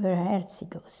where Herzi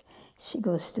goes. She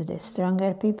goes to the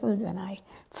stronger people when I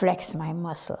flex my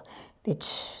muscle,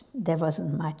 which there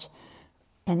wasn't much.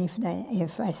 And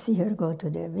if I see her go to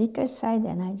the weaker side,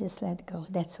 then I just let go.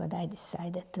 That's what I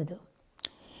decided to do.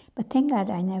 But thank God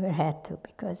I never had to,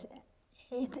 because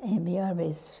we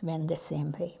always went the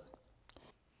same way.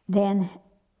 Then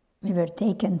we were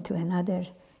taken to another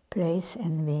place,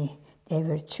 and they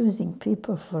were choosing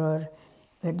people for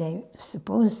where they were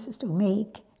supposed to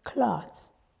make cloths.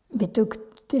 We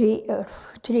took three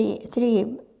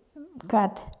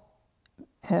cut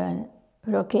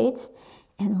brocades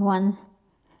and one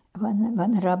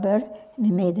rubber.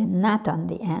 We made a knot on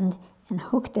the end and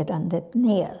hooked it on the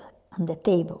nail on the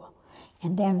table.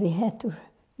 And then we had to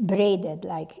braid it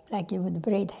like you would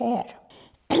braid hair.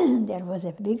 There was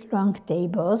a big long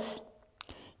tables,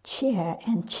 chair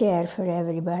for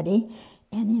everybody,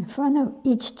 and in front of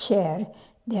each chair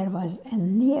there was a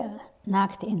nail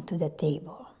knocked into the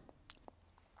table.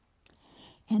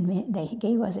 And they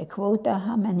gave us a quota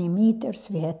how many meters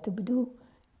we had to do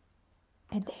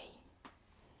a day.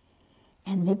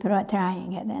 And we were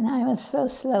trying it, and I was so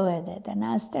slow at it, and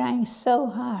I was trying so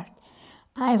hard.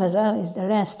 I was always the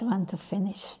last one to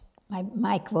finish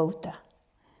my quota.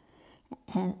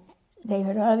 And they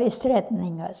were always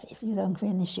threatening us. If you don't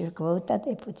finish your quota,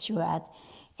 they put you out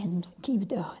and keep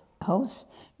the hose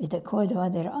with the cold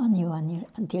water on you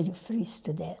until you freeze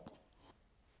to death.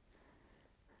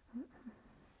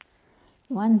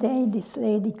 One day, this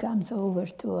lady comes over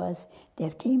to us. They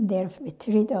came there with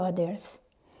 3 daughters,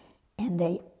 and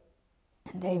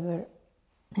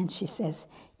she says,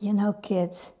 you know,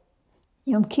 kids,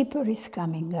 Yom Kippur is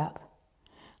coming up.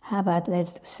 How about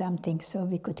let's do something so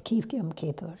we could keep Yom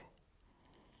Kippur?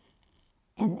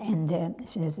 And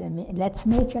she says, let's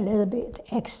make a little bit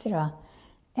extra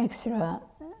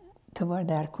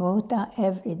toward our quota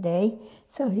every day,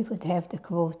 so we would have the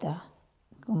quota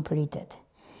completed.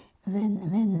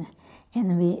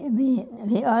 And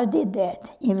we all did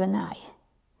that, even I.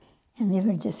 And we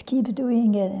will just keep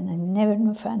doing it, and I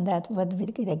never found out what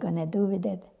they're going to do with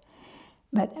it.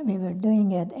 But we were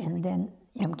doing it, and then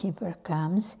Yom Kippur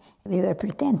comes. We were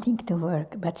pretending to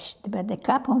work, but the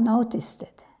couple noticed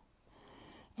it.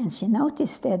 And she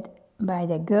noticed it by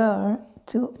the girl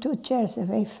two chairs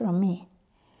away from me.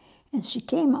 And she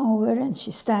came over and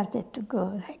she started to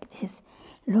go like this,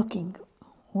 looking,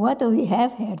 what do we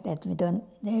have here that we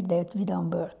don't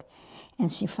work?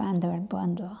 And she found her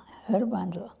bundle.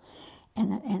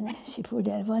 And she put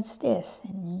out, what's this?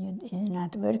 And you're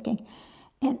not working.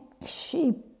 And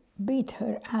she beat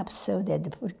her up so that the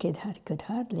poor kid could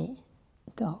hardly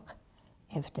talk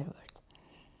afterward.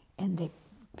 And they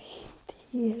beat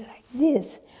her like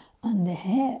this on the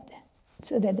head,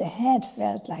 so that the head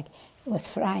felt like it was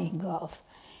flying off.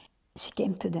 She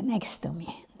came to the next to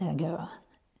me, the girl,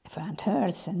 found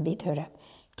hers and beat her up,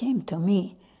 came to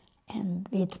me and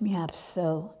beat me up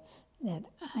so that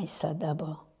I saw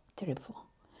double, triple.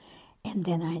 And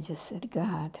then I just said,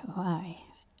 God, why?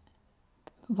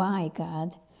 Why,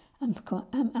 God? I'm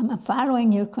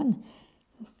following your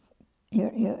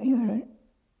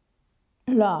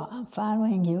law. I'm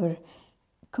following your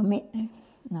commandment.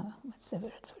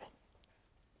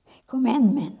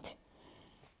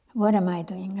 What am I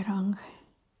doing wrong?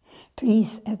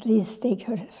 Please, at least take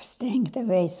her strength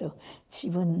away so she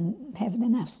wouldn't have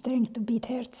enough strength to beat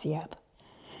Herzi up.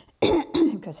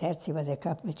 Because Herzi was a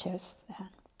couple chairs down.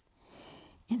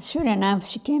 And sure enough,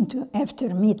 she came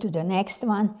after me to the next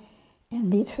one and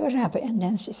beat her up. And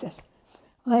then she says,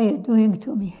 What are you doing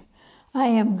to me? I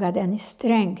haven't got any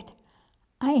strength.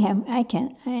 I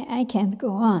can't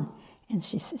go on. And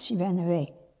she went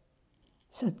away.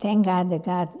 So thank God that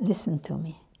God listened to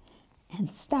me and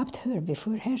stopped her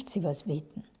before Herzi was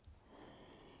beaten.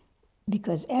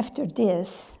 Because after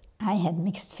this, I had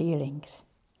mixed feelings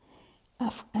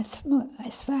as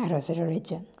far as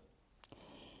religion.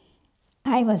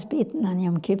 I was beaten on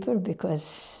Yom Kippur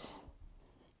because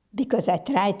I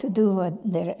tried to do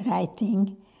the right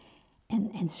thing,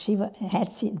 and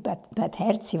Herzi, but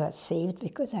Herzi was saved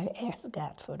because I asked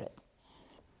God for it.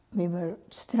 We were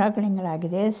struggling like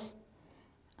this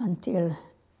until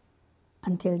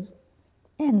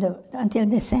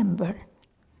December.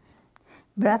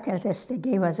 Brackeltester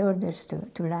gave us orders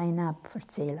to line up for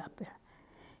Zelappel.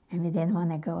 And we didn't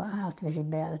want to go out, we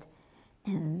rebelled.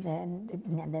 And then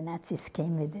the Nazis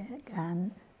came with a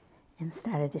gun and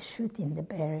started to shoot in the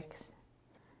barracks.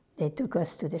 They took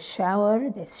us to the shower,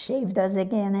 they shaved us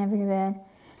again everywhere,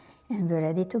 and we were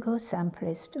ready to go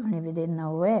someplace, only we didn't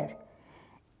know where.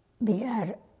 We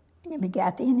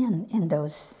got in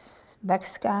those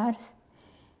boxcars,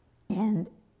 and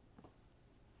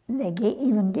they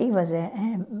even gave us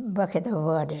a bucket of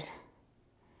water.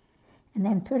 And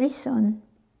then pretty soon,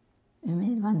 we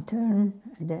made one turn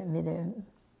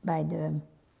by the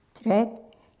track,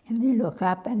 and we look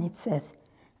up, and it says,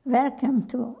 "Welcome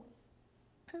to,"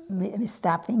 we're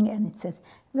stopping, and it says,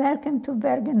 "Welcome to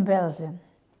Bergen-Belsen."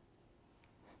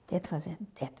 That was a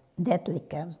deadly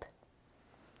camp.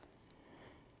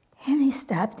 And we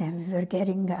stopped, and we were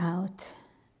getting out,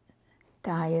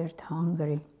 tired,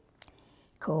 hungry,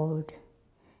 cold,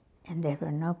 and there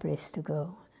were no place to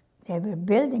go. There were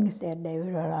buildings there, they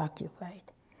were all occupied.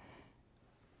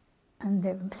 And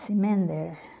the cement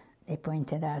there, they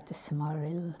pointed out a small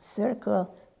little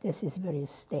circle, this is where you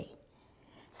stay.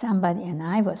 Somebody, and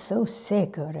I was so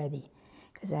sick already,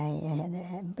 because I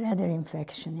had a bladder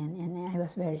infection, and I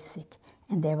was very sick,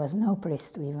 and there was no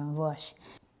place to even wash.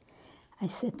 I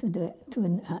said to the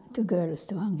two girls,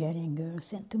 two Hungarian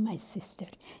girls, and to my sister,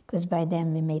 because by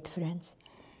then we made friends,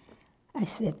 I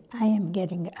said, I am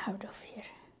getting out of here.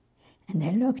 And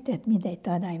they looked at me, they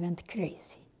thought I went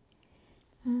crazy.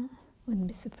 Wouldn't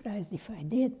be surprised if I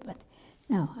did, but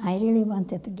no, I really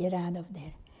wanted to get out of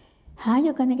there. How are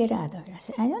you going to get out of here? I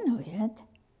said, I don't know yet,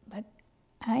 but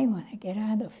I want to get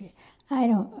out of here.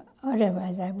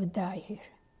 Otherwise I would die here,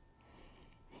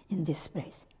 in this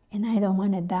place. And I don't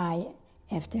want to die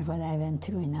after what I went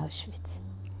through in Auschwitz.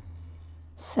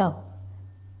 So,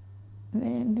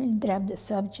 we dropped the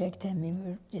subject, and we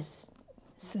were just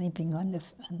sleeping on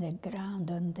the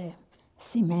ground, on the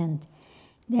cement.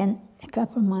 Then, a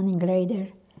couple mornings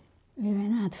later, we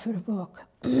went out for a walk,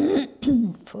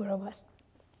 4 of us.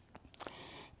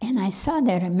 And I saw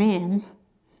there a man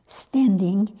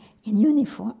standing in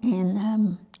uniform,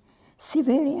 in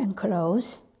civilian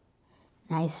clothes,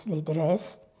 nicely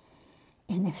dressed,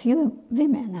 and a few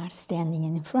women are standing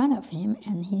in front of him,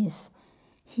 and he's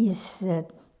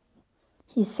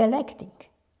selecting.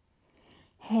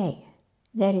 Hey,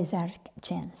 there is our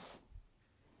chance.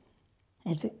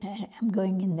 I'm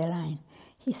going in the line.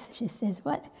 She says,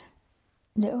 what?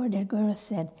 The older girl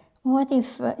said, what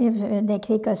if they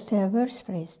take us to a worse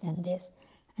place than this?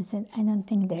 I said, I don't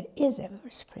think there is a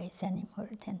worse place anymore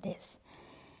than this.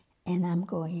 And I'm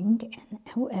going, and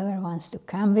whoever wants to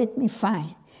come with me,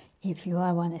 fine. If you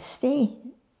all want to stay,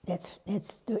 that's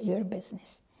your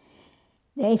business.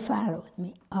 They followed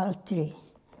me, all 3,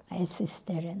 my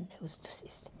sister and those 2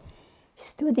 sisters. We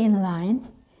stood in line,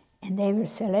 and they were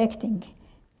selecting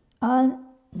all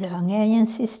the Hungarian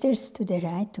sisters to the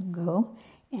right to go,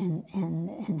 and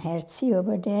Herzi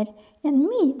over there, and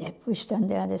me, they pushed on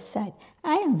the other side.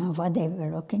 I don't know what they were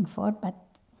looking for, but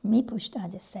me pushed the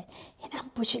other side. And I'm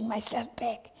pushing myself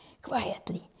back,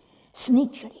 quietly,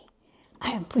 sneakily.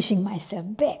 I am pushing myself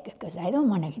back, because I don't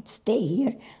want to stay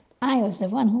here. I was the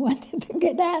one who wanted to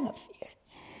get out of here.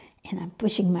 And I'm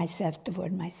pushing myself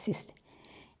toward my sister.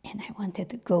 And I wanted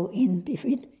to go in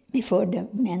before the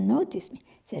man noticed me.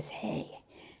 Says, hey,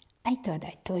 I thought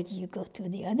I told you go to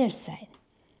the other side.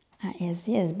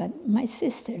 Yes, but my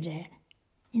sister there,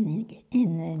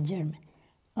 in German.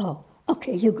 Oh,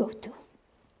 okay, you go too.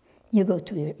 You go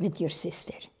with your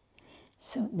sister.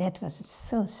 So that was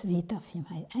so sweet of him.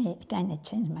 I kind of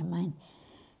changed my mind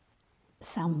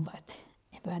somewhat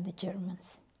about the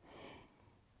Germans.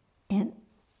 And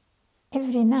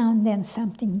every now and then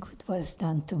something good was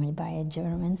done to me by a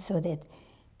German, so that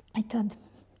I thought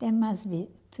there must be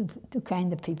two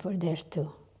kind of people there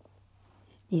too.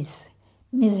 These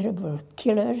miserable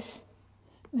killers,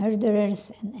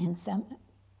 murderers, and some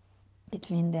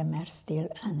between them are still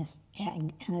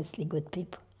honestly good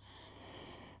people.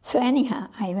 So anyhow,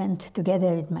 I went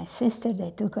together with my sister.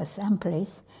 They took us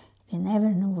someplace, we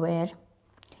never knew where,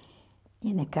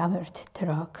 in a covered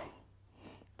truck.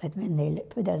 But when they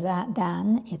put us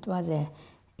down, it was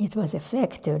a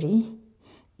factory,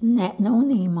 no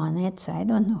name on it, so I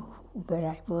don't know where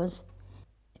I was.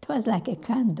 It was like a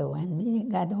condo, and we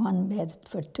got one bed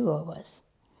for two of us,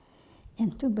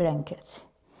 and 2 blankets.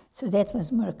 So that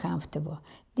was more comfortable.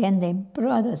 Then they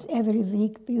brought us every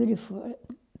week beautiful,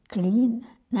 clean,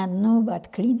 not new,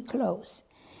 but clean clothes.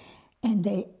 And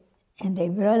they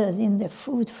brought us in the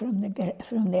food from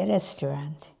the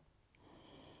restaurant.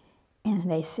 And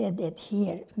they said that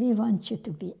here, we want you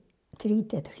to be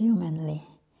treated humanly.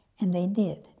 And they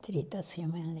did treat us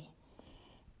humanly.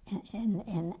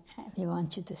 And we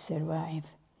want you to survive.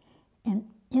 And,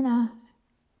 you know,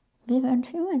 we weren't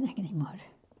human anymore.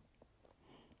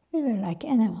 We were like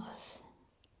animals.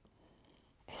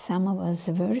 Some of us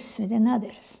worse than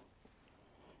others.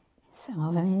 Some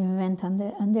of them even went on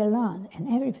the lawn, and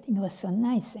everything was so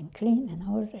nice and clean and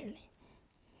orderly.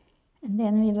 And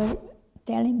then we were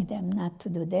telling them not to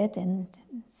do that, and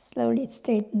slowly it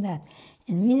straightened out.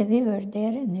 And we were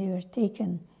there, and we were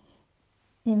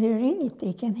really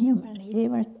taken humanly. We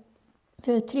were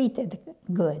treated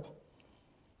good.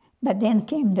 But then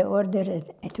came the order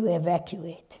to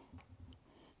evacuate.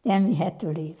 Then we had to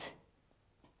leave.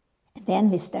 And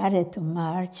then we started to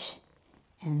march,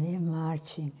 and we were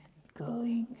marching,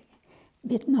 going,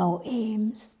 with no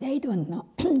aims. They don't know.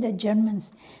 The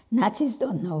Germans, Nazis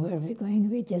don't know where we're going,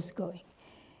 we're just going.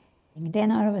 And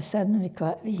then all of a sudden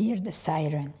we hear the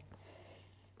siren.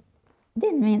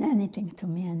 Didn't mean anything to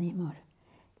me anymore.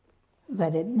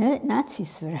 But the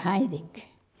Nazis were hiding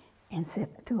and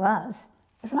said to us,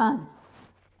 run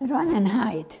and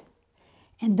hide,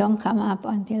 and don't come up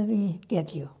until we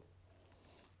get you.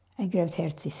 I grabbed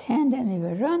Herzi's hand, and we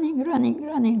were running,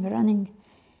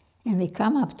 and we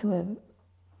come up to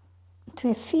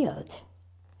a field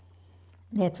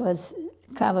that was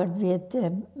covered with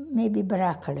maybe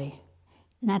broccoli,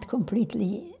 not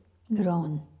completely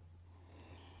grown.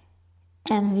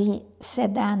 And we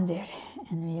sat down there,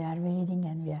 and we are waiting,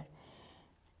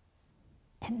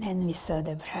 and then we saw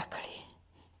the broccoli,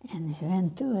 and we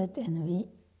went to it, and we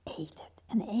ate it,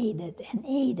 and ate it, and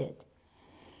ate it.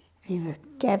 We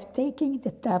kept taking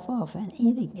the top off and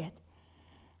eating it.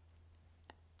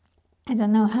 I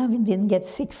don't know how we didn't get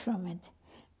sick from it,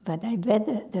 but I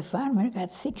bet the farmer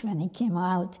got sick when he came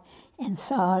out and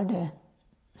saw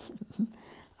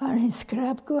all his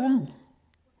crop gone.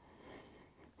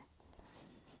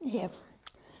 Yeah.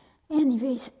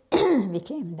 Anyways, we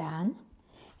came down,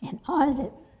 and all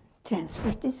the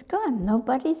transport is gone.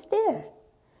 Nobody's there.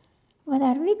 What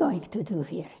are we going to do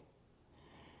here?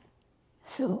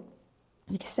 So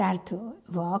we started to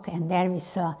walk, and there we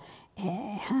saw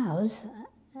a house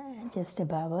just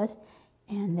above us,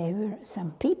 and there were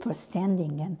some people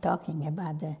standing and talking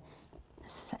about the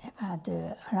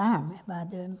alarm,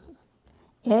 about the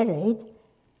air raid,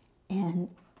 and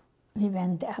we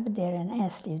went up there and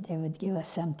asked if they would give us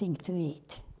something to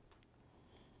eat.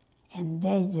 And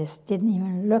they just didn't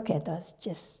even look at us,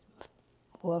 just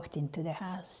walked into the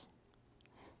house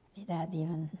without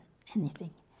even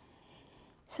anything.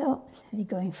 So we're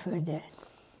going further.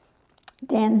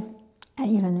 Then I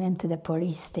even went to the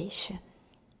police station.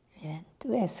 We went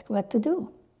to ask what to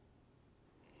do.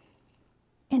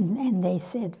 And they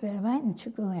said, well, why don't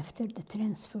you go after the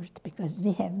transport, because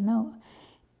we have no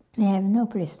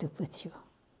place to put you,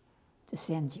 to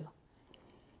send you.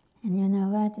 And you know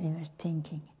what? We were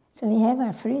thinking, so we have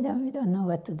our freedom, we don't know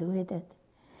what to do with it.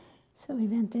 So we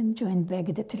went and joined back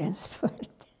the transport.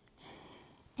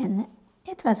 And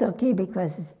it was okay,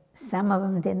 because some of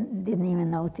them didn't even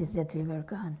notice that we were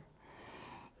gone.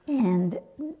 And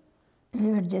we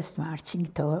were just marching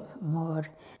more.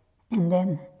 And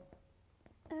then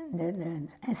the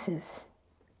SS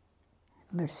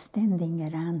were standing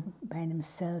around by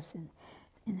themselves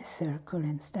in a circle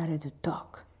and started to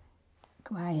talk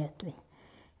quietly,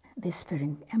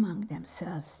 whispering among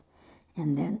themselves.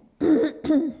 And then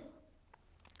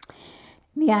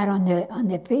we are on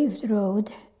the paved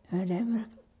road where there were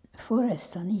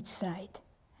forests on each side.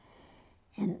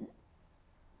 And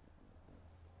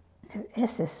the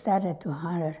SS started to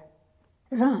holler,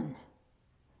 run,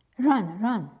 run,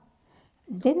 run.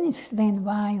 Didn't explain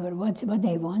why or what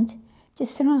they want,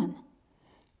 just run.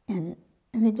 And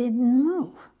we didn't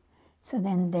move. So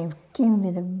then they came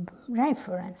with a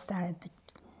rifle and started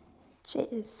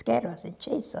to scare us and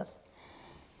chase us.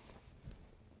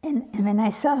 And when I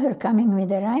saw her coming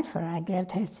with a rifle, I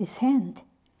grabbed Herzi's hand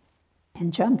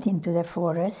and jumped into the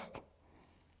forest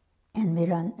And we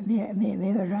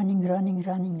were running.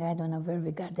 I don't know where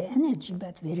we got the energy,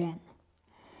 but we ran.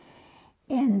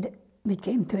 And we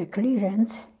came to a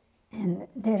clearance, and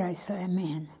there I saw a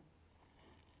man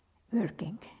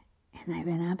working. And I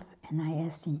went up and I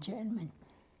asked in German,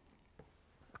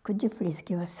 could you please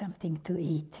give us something to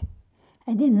eat?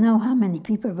 I didn't know how many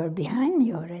people were behind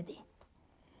me already.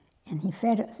 And he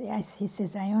fed us. He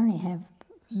says, I only have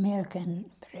milk and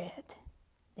bread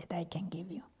that I can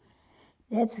give you.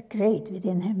 That's great. We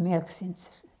didn't have milk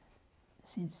since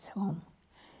home.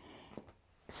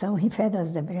 So he fed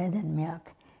us the bread and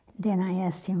milk. Then I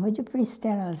asked him, would you please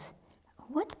tell us,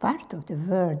 what part of the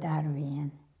world are we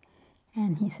in?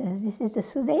 And he says, this is the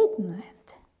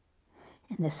Sudetenland.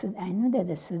 And I knew that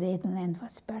the Sudetenland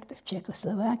was part of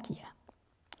Czechoslovakia.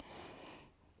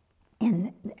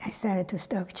 And I started to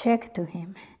talk Czech to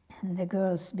him. And the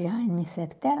girls behind me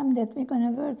said, tell him that we're going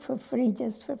to work for free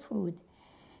just for food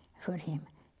for him.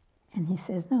 And he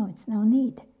says, no, it's no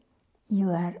need.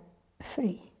 You are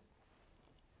free.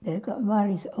 The war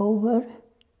is over.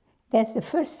 That's the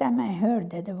first time I heard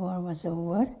that the war was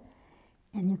over,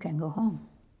 and you can go home.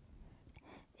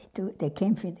 They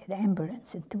came with the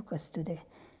ambulance and took us to the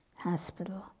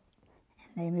hospital.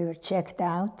 And then we were checked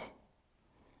out,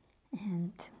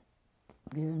 and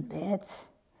given beds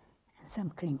and some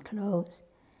clean clothes.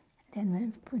 Then we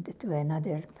were put to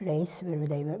another place where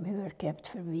we were kept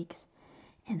for weeks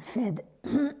and fed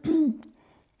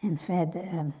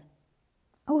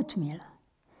oatmeal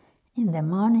in the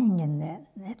morning and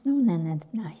at noon and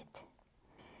at night.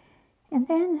 And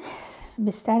then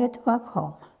we started to walk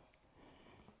home.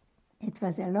 It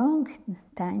was a long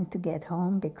time to get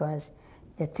home because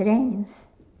the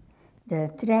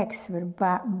tracks were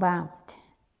bombed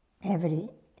every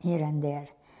here and there.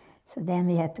 So then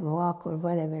we had to walk or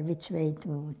whatever, which way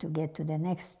to get to the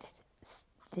next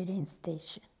train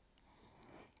station.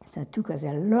 So it took us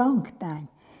a long time.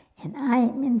 And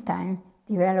I, meantime,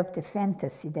 developed a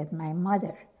fantasy that my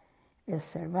mother will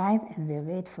survive and will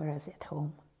wait for us at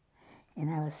home. And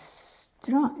I was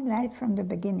strong right from the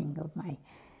beginning of my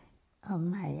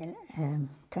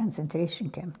concentration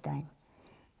camp time.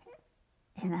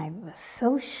 And I was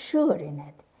so sure in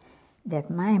it that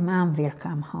my mom will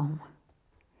come home.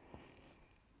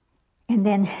 And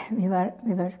then we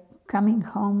were coming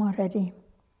home already.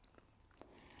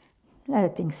 A lot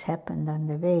of things happened on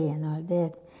the way and all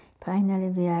that. Finally,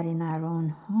 we are in our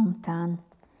own hometown,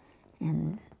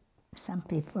 and some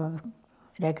people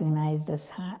recognized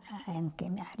us and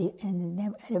came, and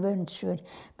they weren't sure,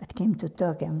 but came to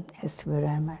talk and asked where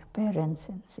are my parents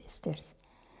and sisters.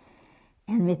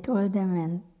 And we told them,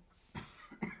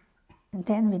 and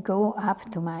then we go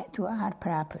up to our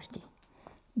property.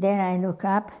 There I look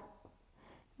up.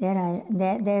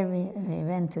 There we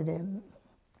went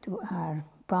to our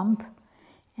pump,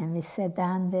 and we sat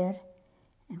down there.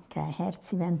 And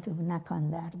Herzi went to knock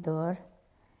on our door.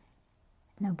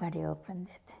 Nobody opened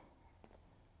it.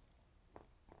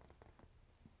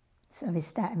 So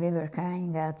we were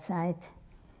crying outside,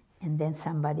 and then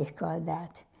somebody called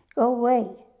out, "Go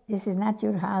away! This is not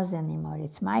your house anymore.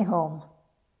 It's my home."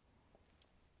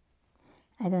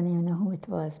 I don't even know who it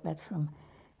was, but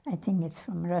I think it's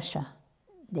from Russia.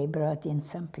 They brought in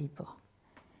some people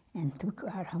and took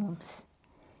our homes.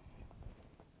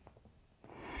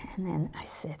 And then I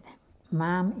said,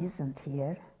 Mom isn't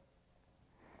here.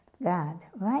 God,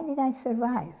 why did I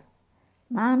survive?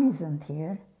 Mom isn't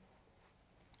here.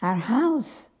 Our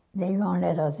house, they won't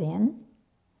let us in.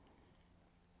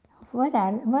 What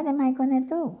am I going to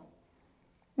do?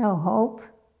 No hope.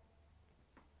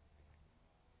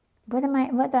 What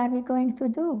are we going to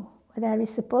do? What are we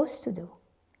supposed to do?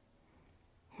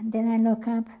 And then I look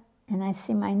up and I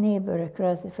see my neighbor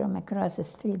from across the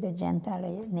street, the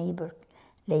Gentile neighbor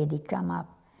lady, come up,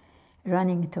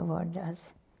 running toward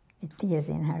us with tears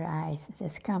in her eyes, and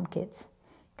says, "Come, kids,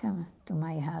 come to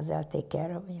my house, I'll take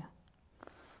care of you."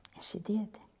 And she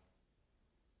did.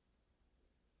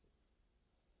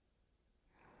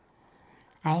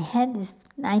 I had this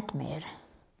nightmare.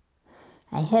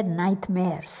 I had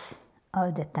nightmares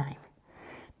all the time.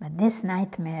 But this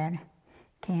nightmare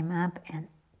came up, and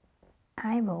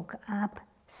I woke up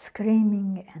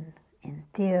screaming and in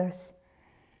tears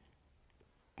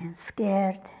and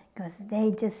scared, because I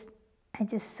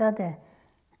just saw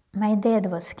my dad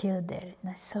was killed there, and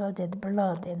I saw that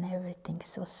blood and everything.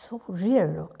 It was so real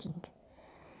looking.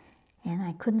 And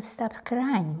I couldn't stop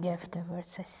crying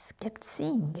afterwards. I kept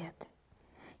seeing it.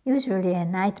 Usually a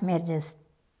nightmare, just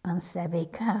once I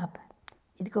wake up,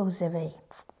 it goes away.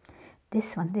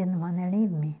 This one didn't want to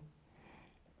leave me.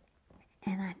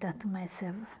 And I thought to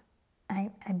myself, I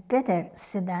better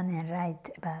sit down and write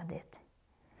about it,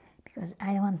 because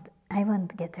I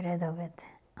won't get rid of it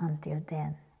until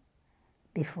then,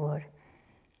 before.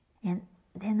 And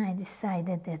then I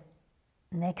decided that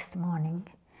next morning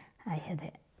I had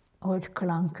an old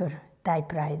clunker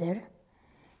typewriter,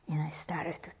 and I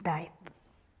started to type.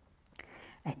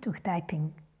 I took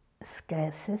typing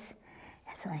classes,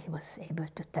 and so I was able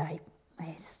to type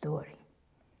my story.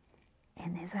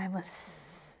 And as I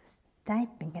was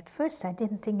typing, at first I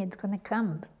didn't think it's going to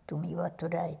come to me what to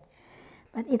write.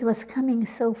 But it was coming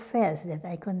so fast that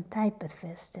I couldn't type it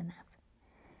fast enough.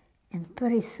 And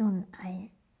pretty soon I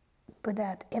put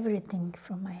out everything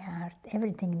from my heart,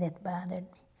 everything that bothered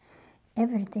me,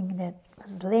 everything that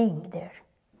was laying there.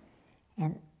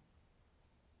 And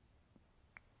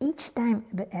each time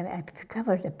I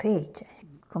covered a page, I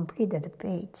completed a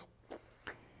page,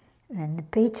 when the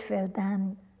page fell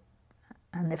down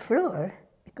on the floor,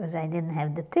 because I didn't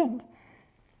have the thing,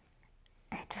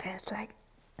 it felt like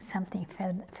something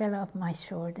fell off my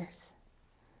shoulders,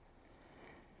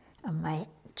 on my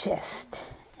chest,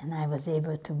 and I was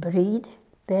able to breathe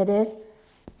better,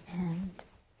 and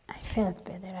I felt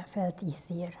better, I felt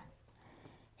easier.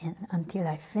 And until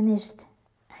I finished,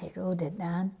 I wrote it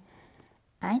down.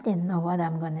 I didn't know what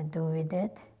I'm going to do with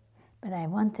it, but I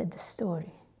wanted the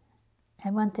story. I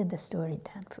wanted the story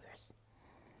done first.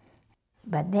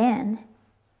 But then,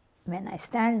 when I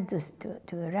started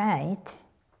to write,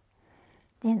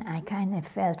 then I kind of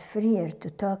felt freer to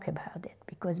talk about it,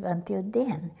 because until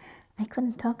then, I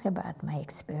couldn't talk about my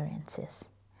experiences.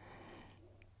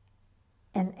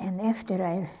 And after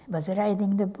I was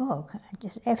writing the book,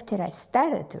 just after I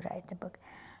started to write the book,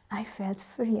 I felt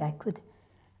free. I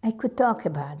could talk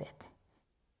about it.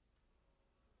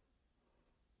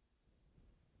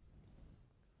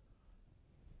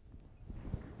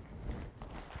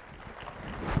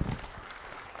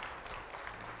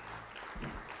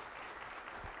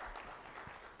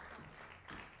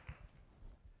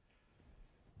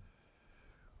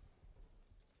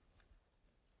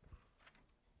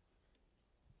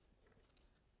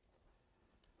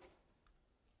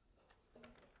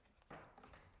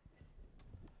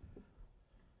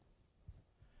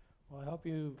 Well, I hope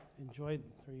you enjoyed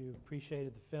or you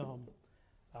appreciated the film.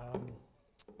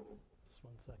 Just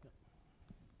one second.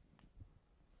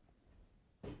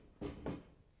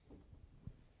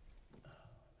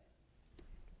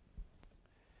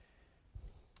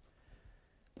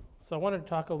 So I wanted to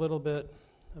talk a little bit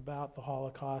about the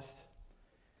Holocaust.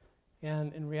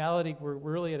 And in reality, we're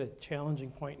really at a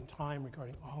challenging point in time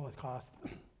regarding the Holocaust.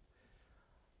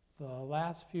 The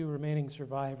last few remaining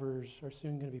survivors are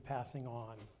soon going to be passing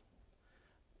on.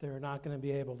 They're not going to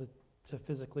be able to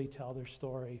physically tell their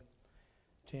story,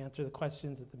 to answer the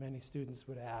questions that the many students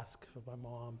would ask of my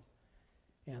mom.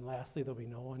 And lastly, there'll be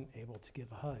no one able to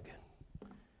give a hug.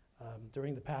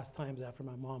 During the past times after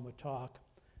my mom would talk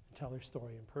and tell her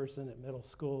story in person at middle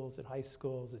schools, at high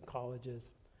schools, at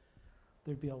colleges,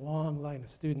 there'd be a long line of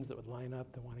students that would line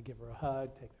up to want to give her a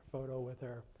hug, take their photo with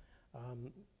her.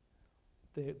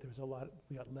 There was a lot,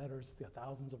 we got letters, we got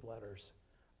thousands of letters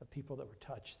of people that were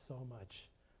touched so much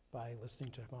by listening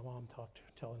to my mom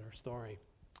telling her story.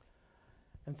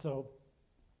 And so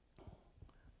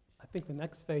I think the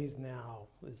next phase now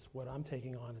is what I'm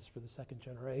taking on is for the second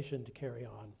generation to carry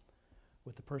on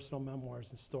with the personal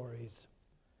memoirs and stories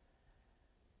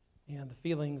and the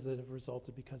feelings that have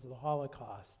resulted because of the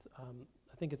Holocaust.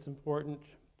 I think it's important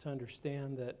to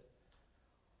understand that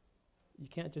you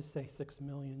can't just say 6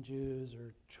 million Jews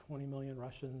or 20 million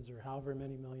Russians or however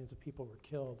many millions of people were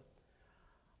killed.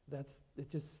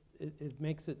 It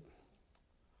makes it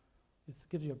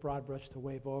gives you a broad brush to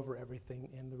wave over everything,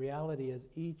 and the reality is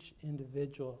each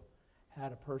individual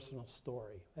had a personal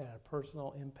story, they had a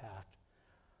personal impact.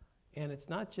 And it's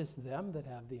not just them that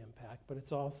have the impact, but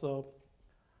it's also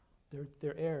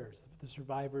their heirs, the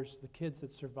survivors, the kids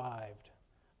that survived,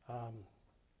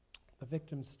 the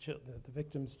victims'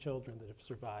 children that have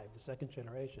survived, the second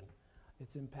generation.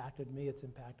 It's impacted me, it's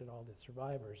impacted all the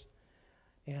survivors.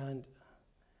 And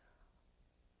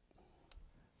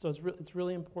so it's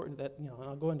really important that, and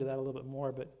I'll go into that a little bit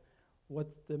more, but what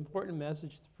the important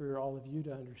message for all of you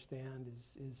to understand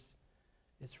is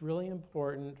it's really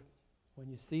important when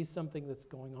you see something that's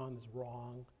going on that's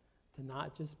wrong to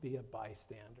not just be a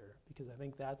bystander, because I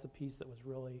think that's a piece that was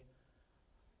really,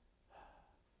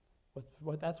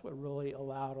 that's what really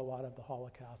allowed a lot of the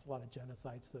Holocaust, a lot of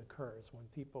genocides to occur, is when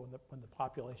the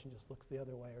population just looks the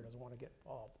other way or doesn't want to get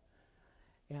involved.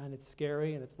 And it's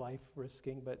scary and it's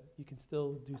life-risking, but you can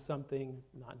still do something,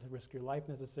 not to risk your life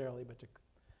necessarily, but to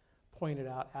point it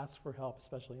out, ask for help,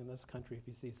 especially in this country if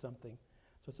you see something.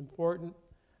 So it's important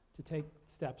to take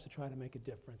steps to try to make a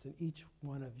difference, and each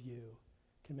one of you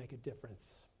can make a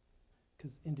difference,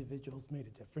 because individuals made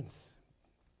a difference,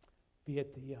 be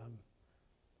it the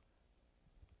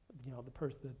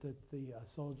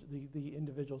soldier, the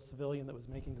individual civilian that was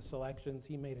making the selections.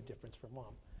 He made a difference for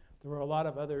mom. There were a lot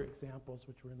of other examples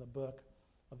which were in the book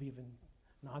of even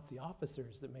Nazi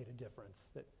officers that made a difference,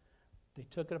 that they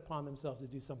took it upon themselves to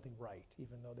do something right,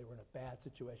 even though they were in a bad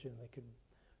situation and they could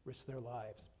risk their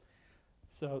lives.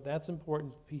 So that's an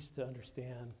important piece to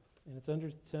understand. And it's to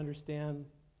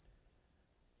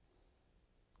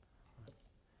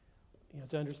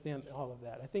understand all of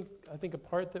that. I think a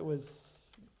part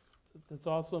that's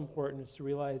also important is to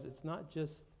realize it's not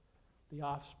just the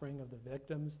offspring of the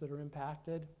victims that are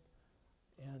impacted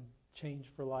and changed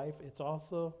for life. It's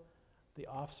also the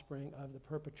offspring of the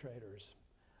perpetrators,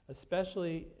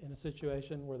 especially in a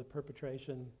situation where the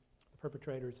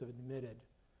perpetrators have admitted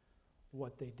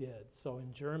what they did. So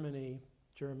in Germany,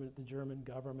 the German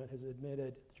government has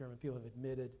admitted, the German people have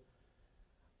admitted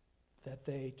that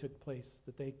they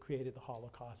created the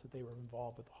Holocaust, that they were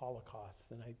involved with the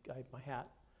Holocaust. And my hat,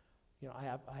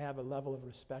 I have a level of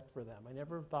respect for them. I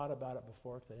never thought about it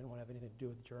before because I didn't want to have anything to do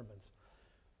with Germans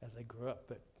as I grew up,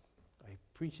 but I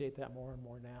appreciate that more and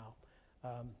more now.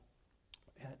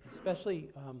 And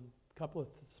especially a couple of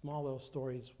small little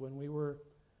stories. When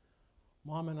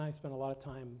Mom and I spent a lot of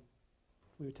time,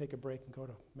 we would take a break and go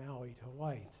to Maui, to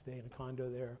Hawaii, and stay in a condo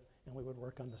there, and we would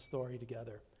work on the story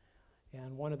together.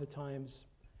 And one of the times,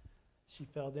 she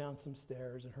fell down some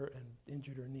stairs and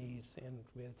injured her knees, and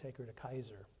we had to take her to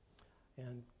Kaiser.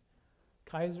 And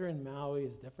Kaiser in Maui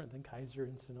is different than Kaiser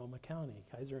in Sonoma County.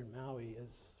 Kaiser in Maui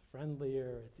is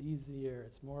friendlier, it's easier,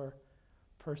 it's more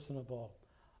personable.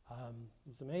 It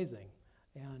was amazing.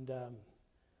 And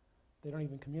they don't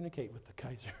even communicate with the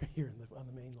Kaiser here on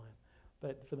the main line.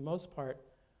 But for the most part,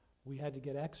 we had to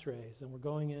get x-rays, and we're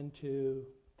going into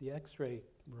the x-ray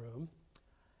room,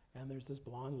 and there's this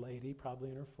blonde lady, probably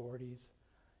in her 40s,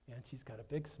 and she's got a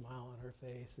big smile on her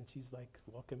face, and she's like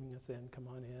welcoming us in, come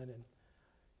on in, and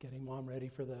getting Mom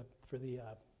ready to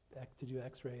do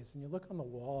x-rays. And you look on the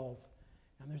walls,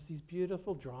 and there's these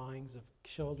beautiful drawings of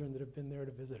children that have been there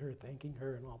to visit her, thanking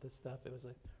her and all this stuff. It was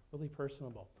really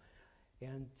personable.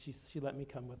 And she let me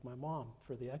come with my mom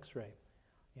for the x-ray.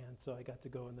 And so I got to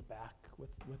go in the back with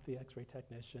the x-ray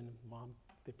technician.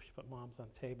 They put Mom's on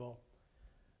the table.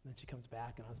 And then she comes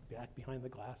back, and I was back behind the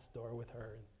glass door with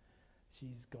her. And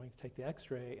she's going to take the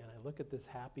x-ray, and I look at this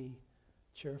happy,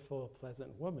 cheerful, pleasant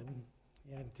woman.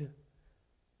 And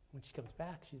when she comes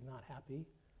back, she's not happy.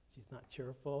 She's not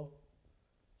cheerful.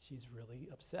 She's really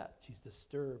upset. She's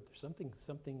disturbed. There's something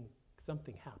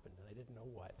happened, and I didn't know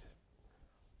what.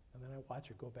 And then I watch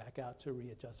her go back out to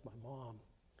readjust my mom.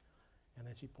 And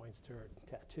then she points to her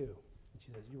tattoo. And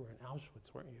she says, "You were in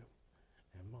Auschwitz, weren't you?"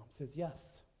 And Mom says,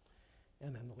 "Yes."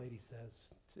 And then the lady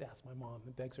asks my mom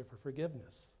and begs her for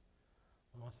forgiveness.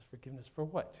 My mom says, "Forgiveness for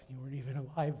what? You weren't even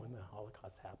alive when the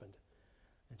Holocaust happened."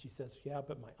 And she says, "Yeah,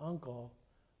 but my uncle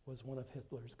was one of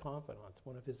Hitler's confidants,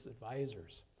 one of his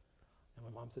advisors." And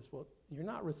my mom says, "Well, you're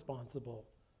not responsible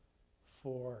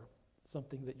for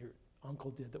something that your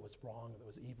uncle did that was wrong, that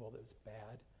was evil, that was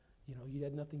bad. You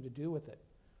had nothing to do with it."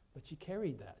 But she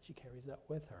carried that. She carries that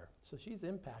with her. So she's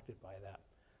impacted by that.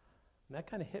 And that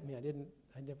kind of hit me.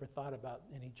 I never thought about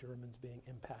any Germans being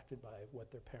impacted by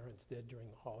what their parents did during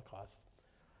the Holocaust.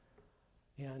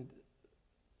 And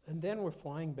then we're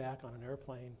flying back on the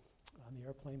airplane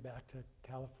back to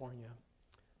California.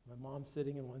 My mom's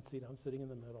sitting in one seat, I'm sitting in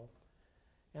the middle.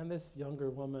 And this younger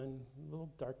woman, a little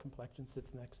dark complexion,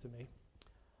 sits next to me.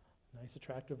 Nice,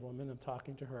 attractive woman. I'm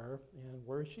talking to her, and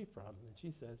where is she from? And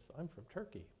she says, "I'm from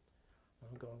Turkey." And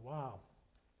I'm going, wow.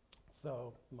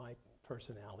 So my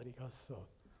personality goes, so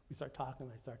we start talking,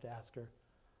 and I start to ask her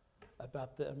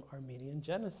about the Armenian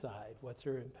genocide. What's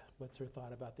her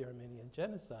thought about the Armenian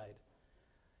genocide?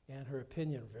 And her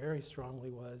opinion very strongly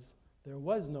was, there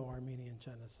was no Armenian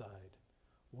genocide.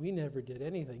 We never did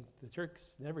anything. The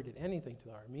Turks never did anything to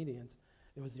the Armenians.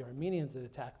 It was the Armenians that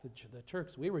attacked the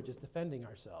Turks. We were just defending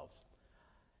ourselves.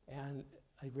 And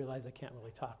I realized I can't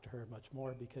really talk to her much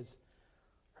more because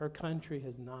her country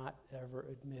has not ever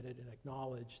admitted and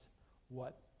acknowledged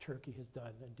what Turkey has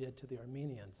done and did to the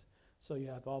Armenians. So you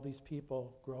have all these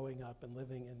people growing up and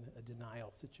living in a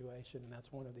denial situation, and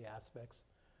that's one of the aspects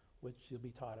which you'll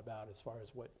be taught about as far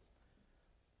as what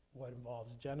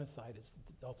involves genocide is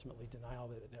ultimately denial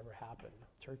that it never happened.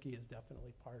 Turkey is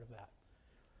definitely part of that.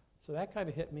 So that kind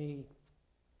of hit me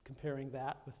comparing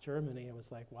that with Germany. It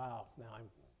was like, wow, now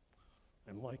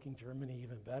I'm liking Germany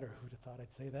even better. Who'd have thought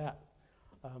I'd say that?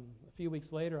 A few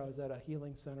weeks later, I was at a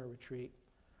healing center retreat,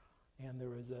 and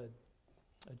there was a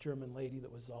German lady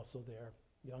that was also there.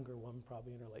 younger woman,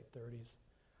 probably in her late 30s.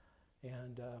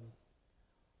 And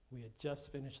we had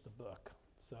just finished the book.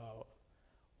 So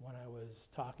when I was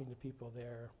talking to people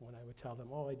there, when I would tell them,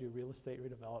 oh, I do real estate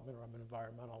redevelopment, or I'm an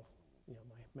environmental,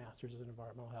 my master's is in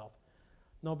environmental health,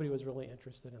 nobody was really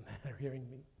interested in that or hearing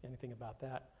anything about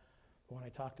that. But when I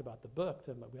talked about the book,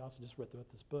 we also just wrote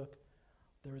this book,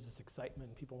 there was this excitement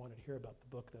and people wanted to hear about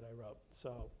the book that I wrote.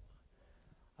 So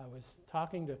I was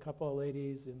talking to a couple of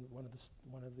ladies in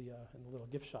in the little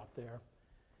gift shop there,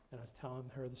 and I was telling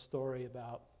her the story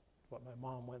about what my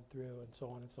mom went through and so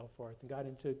on and so forth, and got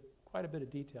into quite a bit of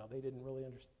detail. They didn't really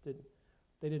understand,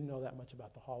 they didn't know that much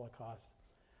about the Holocaust.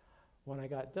 When I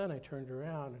got done, I turned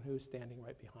around, and who was standing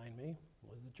right behind me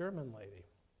was the German lady.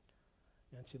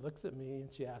 And she looks at me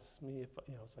and she asks me if,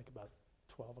 it's like about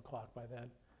 12 o'clock by then.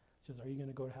 She says, are you going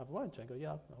to go to have lunch? I go, yeah,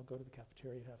 I'll go to the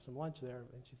cafeteria and have some lunch there.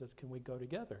 And she says, can we go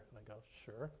together? And I go,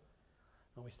 sure.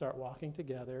 And we start walking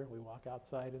together. We walk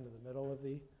outside into the middle of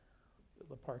the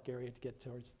park area to get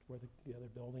towards where the other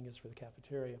building is for the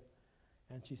cafeteria.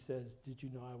 And she says, did you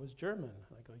know I was German?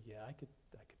 And I go, yeah, I could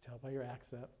tell by your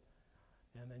accent.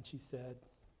 And then she said,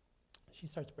 she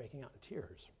starts breaking out in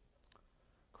tears,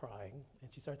 crying,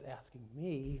 and she starts asking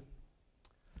me,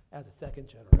 as a second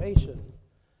generation,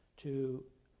 to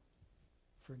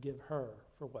forgive her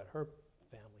for what her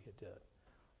family had did.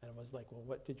 And I was like, well,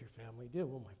 what did your family do?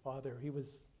 Well, my father, he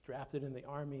was drafted in the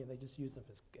army, and they just used him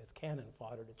as cannon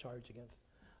fodder to charge against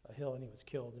a hill, and he was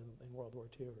killed in World War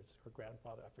II. It was her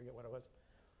grandfather, I forget what it was.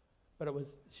 But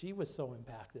she was so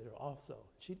impacted also.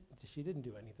 She didn't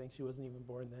do anything. She wasn't even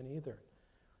born then either.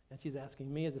 And she's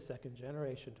asking me as a second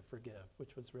generation to forgive,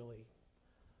 which was really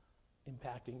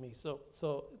impacting me. So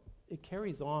it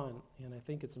carries on, and I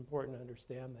think it's important to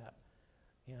understand that.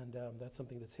 And that's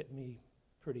something that's hit me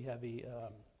pretty heavy.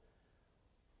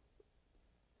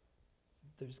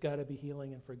 There's got to be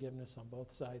healing and forgiveness on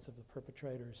both sides of the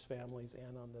perpetrators' families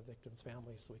and on the victims'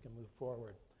 families so we can move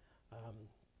forward.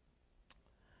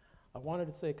 I wanted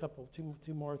to say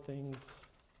two more things.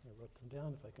 I wrote them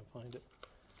down if I can find it.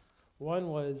 One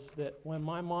was that when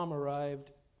my mom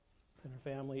arrived and her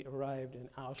family arrived in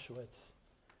Auschwitz,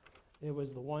 it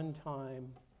was the one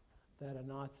time that a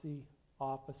Nazi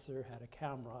officer had a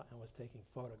camera and was taking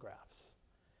photographs.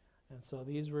 And so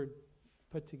these were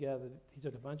put together. He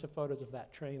took a bunch of photos of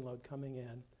that train load coming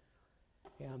in,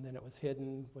 and then it was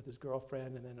hidden with his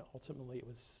girlfriend, and then ultimately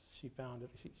she found it,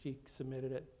 she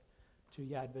submitted it to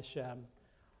Yad Vashem,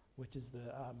 which is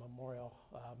the memorial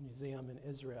museum in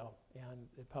Israel, and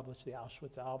it published the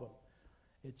Auschwitz album.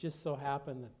 It just so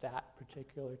happened that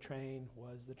particular train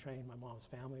was the train my mom's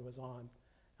family was on,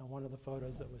 and one of the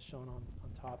photos that was shown on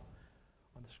top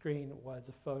on the screen was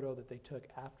a photo that they took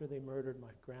after they murdered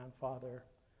my grandfather,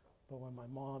 but when my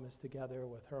mom is together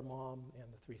with her mom and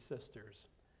the three sisters.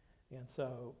 And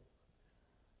so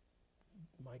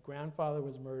my grandfather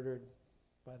was murdered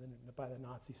by the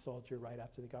Nazi soldier right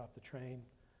after they got off the train.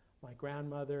 My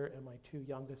grandmother and my two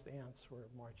youngest aunts were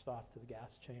marched off to the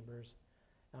gas chambers,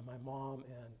 and my mom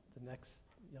and the next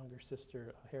younger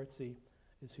sister, Herzi,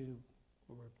 is who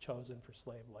were chosen for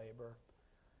slave labor.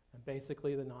 And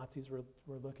basically the Nazis were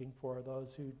looking for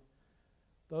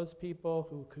those people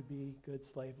who could be good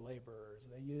slave laborers.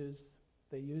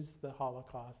 They used the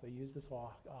Holocaust, they used this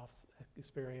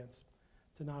experience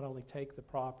to not only take the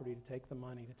property, to take the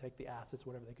money, to take the assets,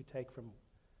 whatever they could take from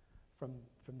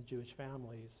the Jewish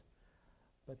families,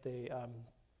 but they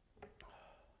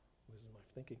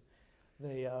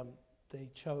they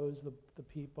chose the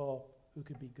people who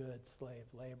could be good slave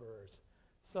laborers.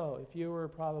 So if you were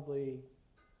probably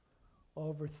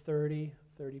over 30,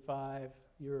 35,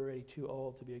 you were already too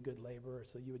old to be a good laborer,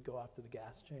 so you would go off to the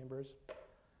gas chambers.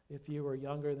 If you were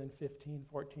younger than 15,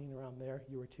 14, around there,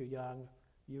 you were too young,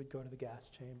 you would go to the gas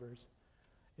chambers.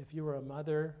 If you were a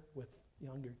mother with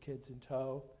younger kids in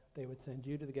tow, they would send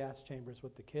you to the gas chambers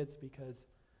with the kids because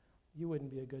you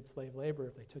wouldn't be a good slave laborer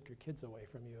if they took your kids away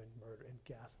from you and murdered and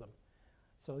gassed them.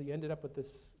 So you ended up with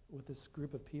this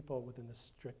group of people within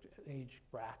this strict age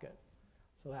bracket.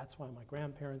 So that's why my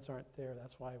grandparents aren't there.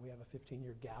 That's why we have a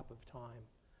 15-year gap of time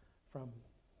from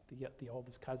the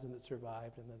oldest cousin that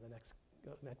survived and then the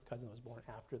next cousin that was born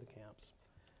after the camps.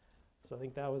 So I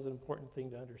think that was an important thing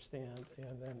to understand.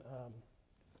 And then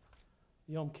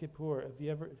Yom Kippur.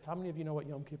 How many of you know what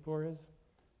Yom Kippur is?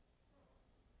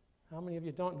 How many of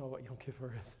you don't know what Yom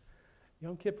Kippur is?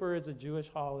 Yom Kippur is a Jewish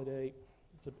holiday.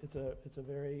 It's a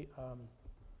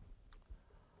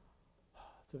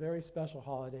very special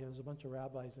holiday. There's a bunch of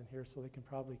rabbis in here, so they can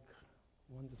probably,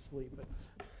 one's asleep,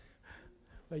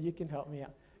 but you can help me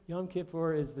out. Yom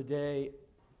Kippur is the day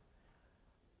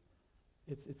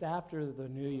it's after the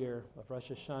New Year of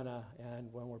Rosh Hashanah,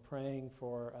 and when we're praying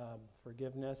for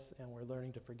forgiveness, and we're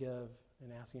learning to forgive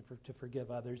and asking to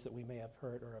forgive others that we may have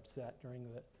hurt or upset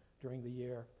during the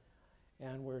year,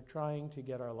 and we're trying to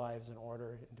get our lives in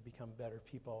order and to become better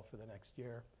people for the next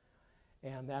year.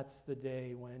 And that's the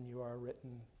day when you are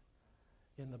written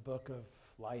in the book of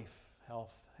life,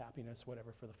 health, happiness,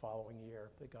 whatever, for the following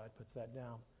year, that God puts that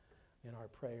down in our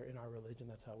prayer, in our religion.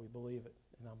 That's how we believe it.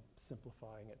 And I'm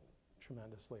simplifying it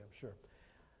tremendously, I'm sure.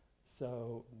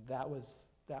 So that was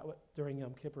during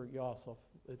Yom Kippur.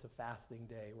 It's a fasting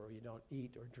day where you don't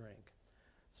eat or drink.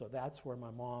 So that's where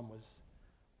my mom was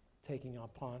taking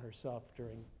upon herself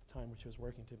during the time when she was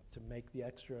working to make the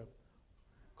extra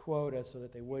quota so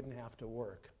that they wouldn't have to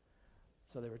work.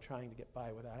 So they were trying to get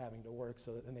by without having to work.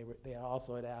 So that, and they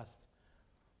also had asked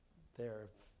their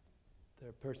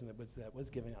person that was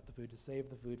giving out the food to save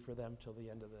the food for them till the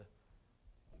end of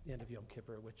Yom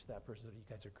Kippur, which that person said, "You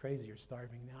guys are crazy, you're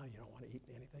starving now, you don't want to eat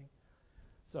anything."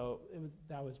 So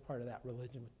that was part of that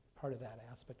religion, part of that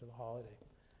aspect of the holiday.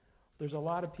 There's a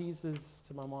lot of pieces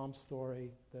to my mom's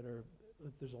story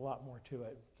there's a lot more to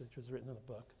it, which was written in the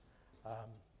book.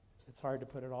 It's hard to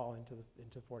put it all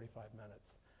into 45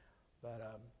 minutes. But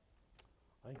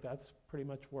I think that's pretty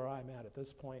much where I'm at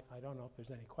this point. I don't know if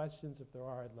there's any questions. If there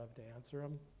are, I'd love to answer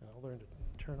them. And I'll learn to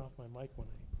turn off my mic when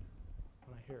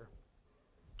I hear.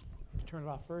 You turn it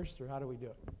off first, or how do we do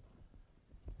it?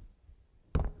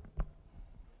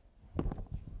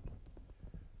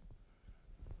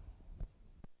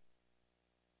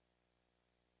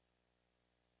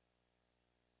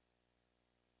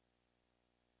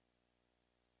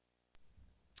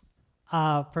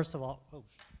 First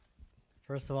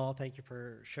of all, thank you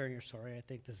for sharing your story. I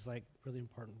think this is like really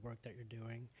important work that you're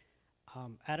doing. I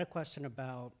had a question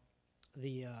about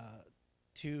the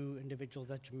two individuals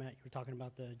that you met. You were talking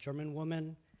about the German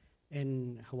woman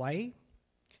in Hawaii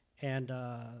and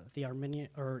the Armenian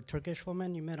or Turkish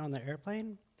woman you met on the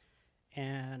airplane.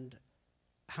 And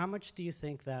how much do you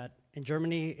think that in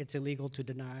Germany it's illegal to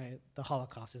deny the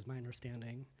Holocaust, is my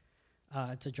understanding.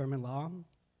 It's a German law.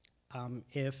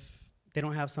 If they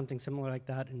don't have something similar like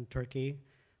that in Turkey,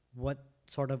 what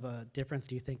sort of a difference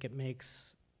do you think it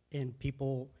makes in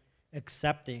people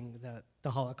accepting that the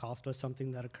Holocaust was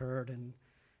something that occurred and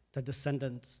the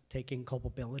descendants taking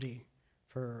culpability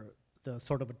for the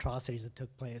sort of atrocities that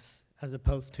took place, as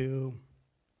opposed to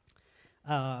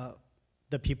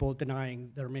the people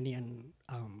denying the Armenian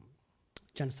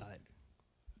genocide?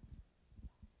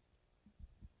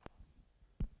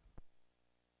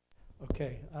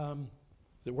 Okay.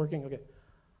 Is it working? Okay.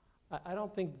 I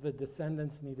don't think the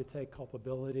descendants need to take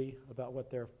culpability about what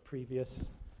their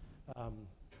previous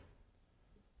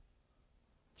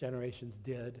generations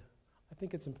did. I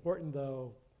think it's important,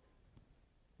 though,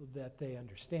 that they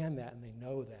understand that and they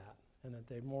know that, and that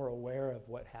they're more aware of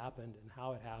what happened and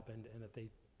how it happened, and that they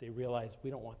realize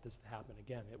we don't want this to happen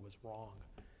again. It was wrong.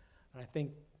 And I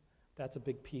think that's a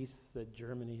big piece that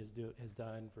Germany has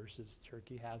done versus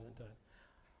Turkey hasn't done.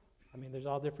 I mean, there's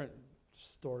all different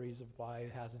stories of why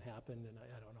it hasn't happened, and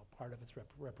I don't know, part of it's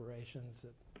reparations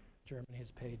that Germany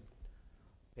has paid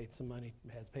some money,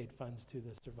 has paid funds to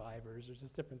the survivors. There's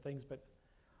just different things, but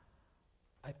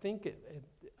I think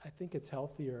it's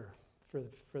healthier for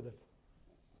the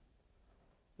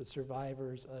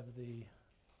survivors of the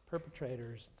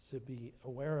perpetrators to be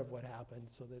aware of what happened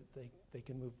so that they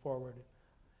can move forward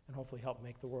and hopefully help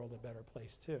make the world a better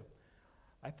place too.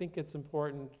 I think it's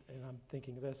important, and I'm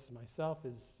thinking this myself,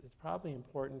 it's probably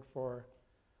important for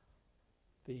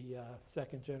the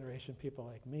second generation people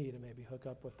like me to maybe hook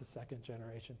up with the second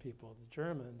generation people, the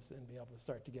Germans, and be able to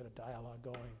start to get a dialogue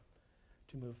going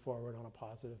to move forward on a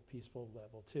positive, peaceful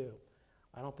level too.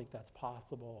 I don't think that's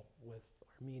possible with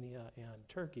Armenia and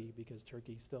Turkey, because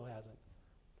Turkey still hasn't,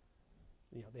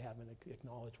 they haven't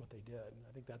acknowledged what they did. And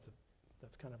I think that's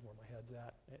kind of where my head's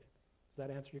at. Does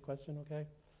that answer your question okay?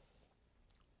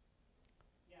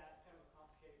 Yeah, it's kind of a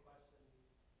complicated question.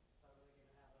 Not really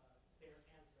going to have a clear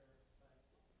answer, but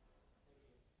thank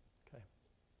you. Okay.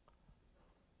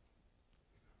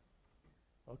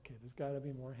 Okay, there's got to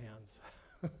be more hands.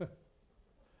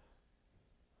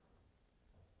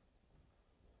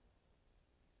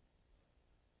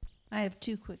 I have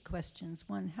two quick questions.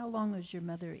 One, how long was your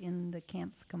mother in the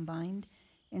camps combined?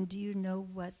 And do you know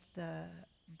what the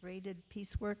braided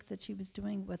piecework that she was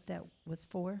doing, what that was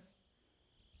for?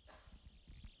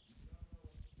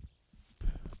 I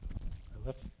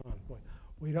left it on. Boy,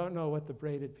 we don't know what the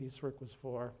braided piecework was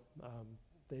for.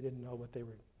 They didn't know what they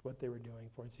were doing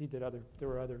for. There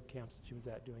were other camps that she was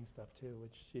at doing stuff too,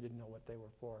 which she didn't know what they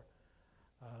were for.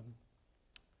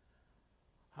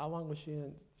 How long was she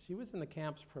in? She was in the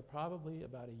camps for probably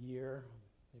about a year,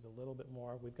 maybe a little bit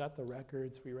more. We've got the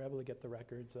records. We were able to get the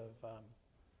records of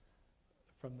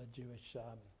from the Jewish,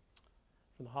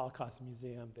 from the Holocaust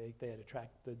Museum. They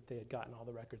had gotten all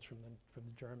the records from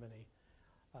Germany.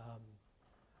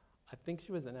 I think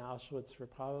she was in Auschwitz for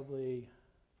probably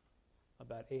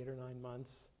about 8 or 9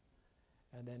 months,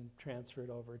 and then transferred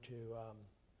over to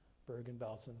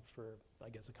Bergen-Belsen for, I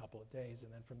guess, a couple of days.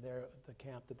 And then from there, the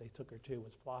camp that they took her to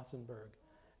was Flossenburg.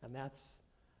 And that's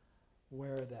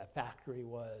where that factory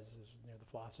was, is near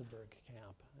the Flossenburg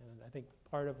camp. And I think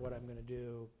part of what I'm going to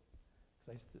do,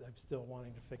 because I'm still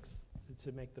wanting to fix,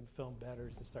 to make the film better,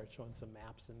 is to start showing some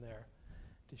maps in there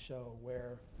to show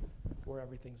where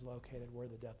everything's located, where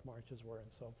the death marches were,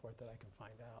 and so forth, that I can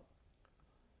find out.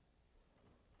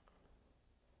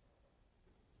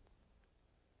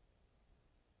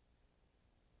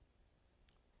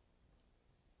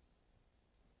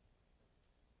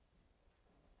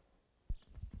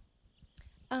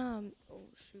 Oh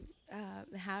shoot.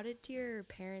 How did your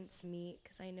parents meet?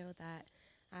 Because I know that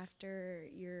after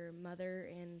your mother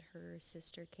and her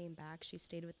sister came back, she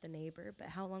stayed with the neighbor. But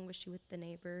how long was she with the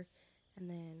neighbor? And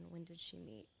then when did she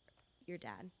meet your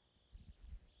dad?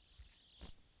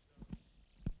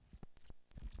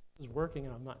 This is working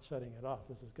and I'm not shutting it off.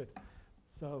 This is good.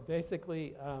 So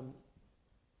basically,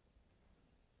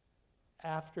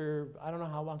 after, I don't know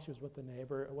how long she was with the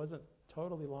neighbor. It wasn't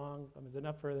totally long. It was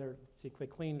enough for her. They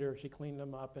cleaned her. She cleaned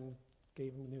them up and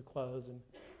gave them new clothes and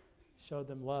showed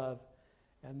them love.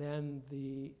 And then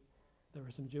there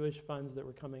were some Jewish funds that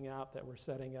were coming out that were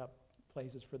setting up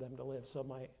places for them to live. So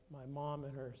my mom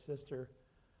and her sister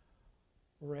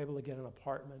were able to get an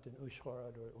apartment in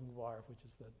Ushhorod or Ungvar, which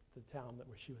is the town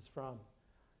where she was from.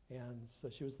 And so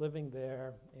she was living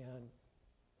there, and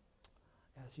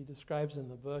as she describes in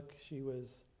the book, she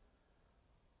was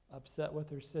upset with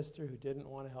her sister, who didn't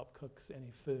want to help cook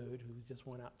any food, who just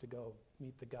went out to go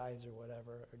meet the guys or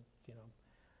whatever, or, you know.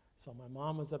 So my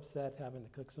mom was upset having to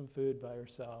cook some food by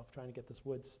herself, trying to get this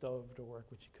wood stove to work,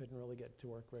 which she couldn't really get to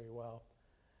work very well.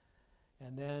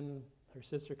 And then her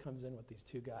sister comes in with these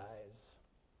 2 guys,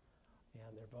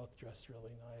 and they're both dressed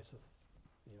really nice with,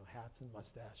 you know, hats and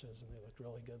mustaches, and they looked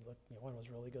really good looking. You know, one was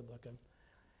really good looking.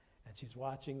 And she's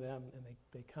watching them, and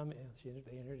they come in,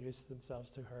 they introduce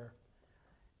themselves to her.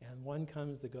 And one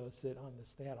comes to go sit on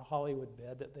this, they had a Hollywood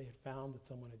bed that they had found that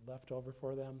someone had left over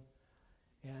for them.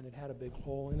 And it had a big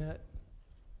hole in it,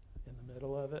 in the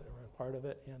middle of it, or a part of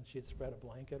it, and she had spread a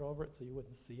blanket over it so you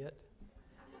wouldn't see it.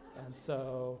 And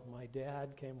so my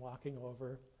dad came walking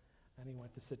over, and he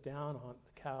went to sit down on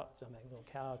the couch, on that little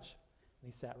couch,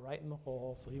 and he sat right in the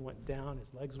hole, so he went down,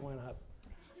 his legs went up,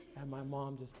 and my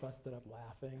mom just busted up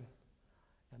laughing,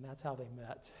 and that's how they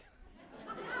met.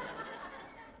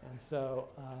 And so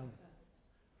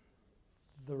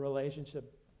the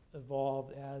relationship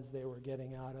evolved as they were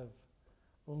getting out of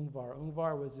Ungvar.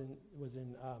 Ungvar was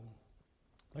in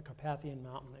the Carpathian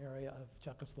mountain area of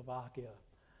Czechoslovakia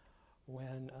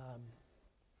when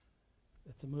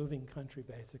it's a moving country,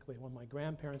 basically. When my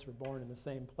grandparents were born in the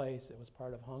same place, it was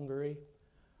part of Hungary.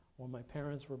 When my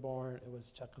parents were born, it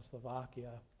was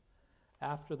Czechoslovakia.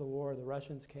 After the war, the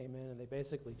Russians came in and they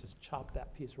basically just chopped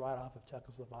that piece right off of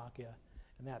Czechoslovakia,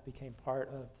 and that became part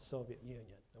of the Soviet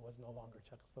Union. It was no longer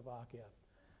Czechoslovakia.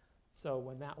 So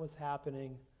when that was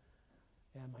happening,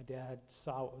 and my dad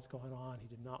saw what was going on, he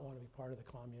did not want to be part of the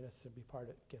communists and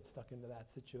get stuck into that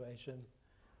situation.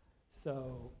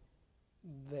 So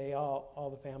they all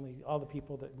the family, all the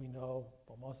people that we know,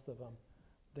 well, most of them,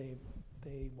 they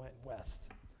went west.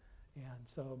 And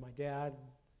so my dad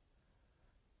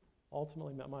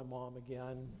ultimately met my mom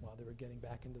again while they were getting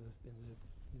back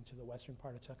into the western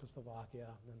part of Czechoslovakia,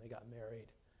 and then they got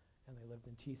married, and they lived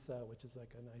in Tisa, which is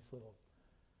like a nice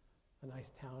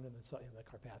town in the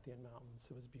Carpathian Mountains.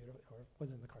 It was beautiful, or it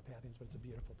wasn't in the Carpathians, but it's a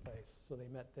beautiful place. So they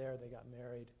met there, they got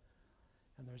married,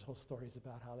 and there's whole stories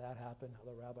about how that happened, how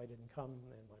the rabbi didn't come,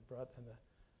 and my brother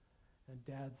and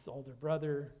Dad's older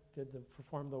brother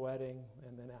performed the wedding,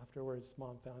 and then afterwards,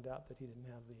 Mom found out that he didn't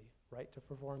have the right to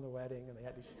perform the wedding, and they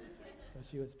had to. So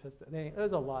she was pissed.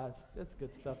 There's a lot. It's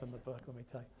good stuff in the book, let me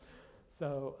tell you.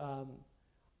 So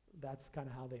that's kind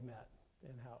of how they met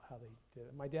and how they did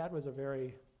it. My dad was a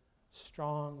very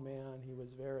strong man. He was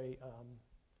very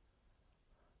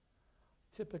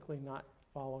typically not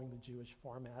following the Jewish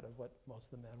format of what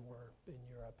most of the men were in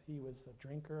Europe. He was a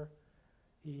drinker.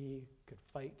 He could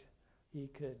fight. He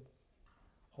could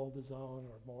hold his own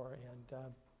or more, and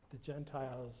the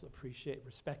Gentiles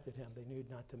respected him. They knew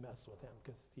not to mess with him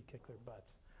because he kicked their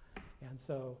butts. And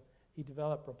so he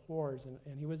developed rapport,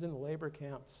 and he was in the labor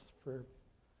camps for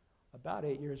about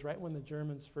 8 years, right when the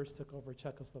Germans first took over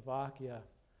Czechoslovakia.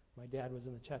 My dad was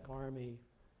in the Czech army,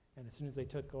 and as soon as they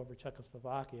took over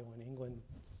Czechoslovakia, when England,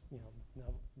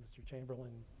 now Mr.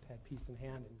 Chamberlain had peace in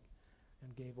hand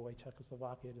and gave away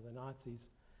Czechoslovakia to the Nazis,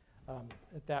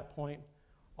 at that point,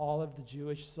 all of the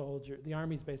Jewish soldiers, the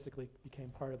armies basically became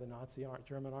part of the Nazi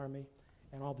German army,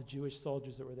 and all the Jewish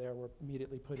soldiers that were there were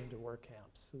immediately put into work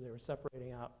camps. So they were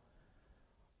separating out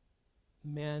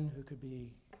men who could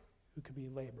be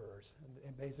laborers.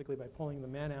 And basically by pulling the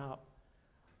men out,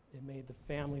 it made the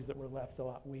families that were left a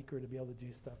lot weaker to be able to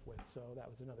do stuff with. So that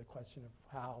was another question of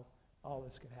how all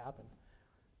this could happen.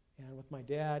 And with my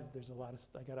dad, there's a lot of,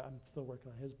 I'm still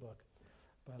working on his book,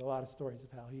 but a lot of stories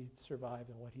of how he survived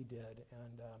and what he did.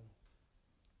 And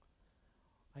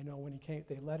I know when he came,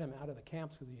 they let him out of the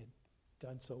camps because he had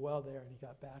done so well there, and he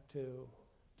got back to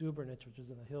Dubrovnik, which is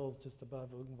in the hills just above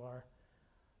Ungvar,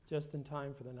 just in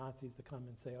time for the Nazis to come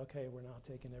and say, okay, we're now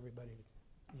taking everybody,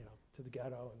 to the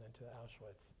ghetto and then to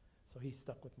Auschwitz. So he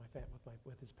stuck with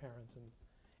with his parents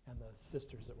and the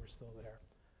sisters that were still there,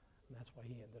 and that's why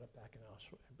he ended up back in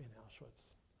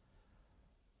Auschwitz.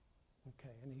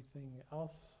 Okay, anything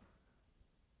else?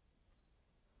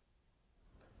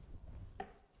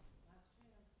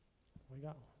 We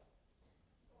got one.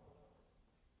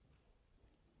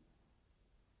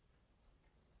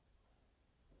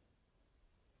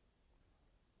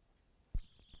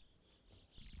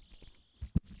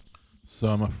 So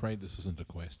I'm afraid this isn't a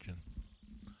question,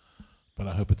 but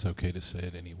I hope it's okay to say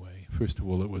it anyway. First of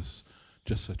all, it was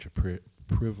just such a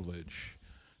privilege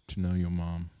to know your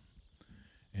mom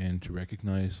and to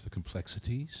recognize the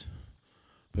complexities,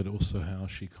 but also how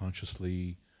she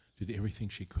consciously did everything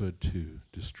she could to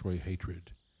destroy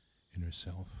hatred in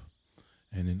herself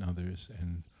and in others,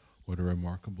 and what a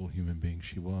remarkable human being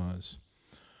she was.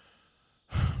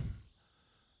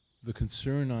 The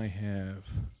concern I have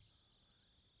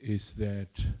is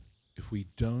that if we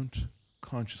don't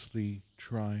consciously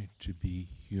try to be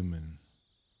human,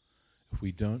 if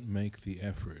we don't make the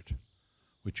effort,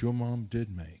 which your mom did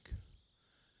make,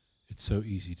 it's so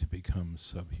easy to become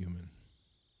subhuman.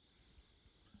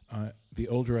 The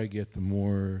older I get, the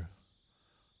more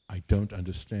I don't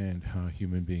understand how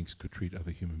human beings could treat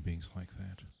other human beings like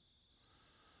that.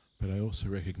 But I also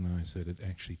recognize that it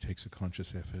actually takes a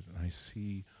conscious effort, and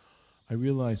I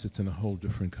realize it's in a whole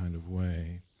different kind of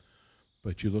way.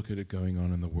 But you look at it going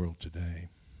on in the world today.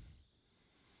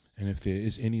 And if there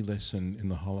is any lesson in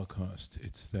the Holocaust,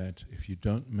 it's that if you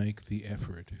don't make the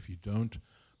effort, if you don't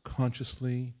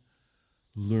consciously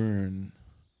learn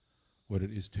what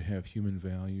it is to have human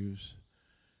values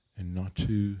and not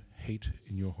to hate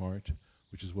in your heart,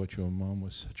 which is what your mom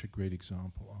was such a great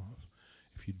example of.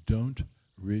 If you don't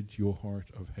rid your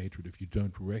heart of hatred, if you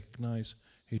don't recognize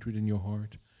hatred in your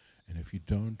heart, and if you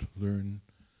don't learn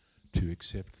to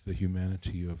accept the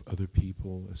humanity of other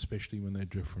people, especially when they're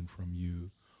different from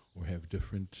you or have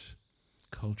different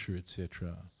culture,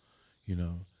 etc.,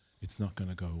 it's not going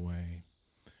to go away.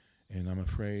 And I'm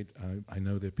afraid, I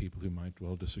know there are people who might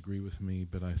well disagree with me,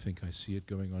 but I think I see it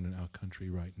going on in our country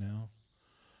right now.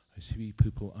 I see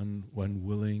people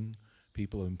unwilling,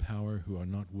 people in power who are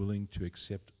not willing to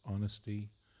accept honesty,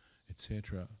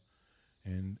 etc.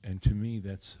 And to me,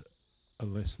 that's a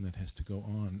lesson that has to go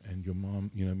on. And your mom,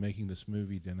 making this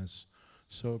movie, Dennis,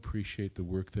 so appreciate the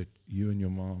work that you and your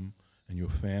mom and your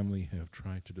family have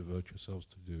tried to devote yourselves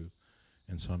to do.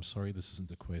 And so I'm sorry this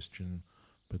isn't a question,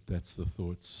 but that's the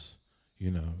thoughts,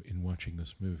 in watching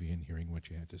this movie and hearing what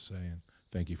you had to say. And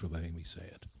thank you for letting me say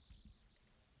it.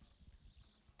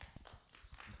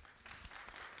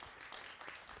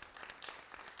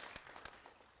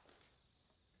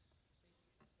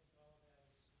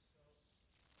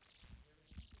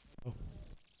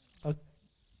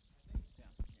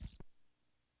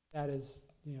 That is,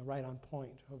 right on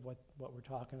point of what we're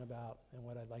talking about and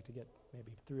what I'd like to get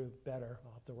maybe through better.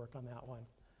 I'll have to work on that one.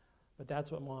 But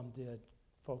that's what Mom did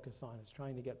focus on, is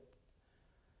trying to get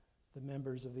the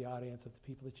members of the audience, of the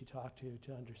people that you talk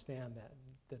to understand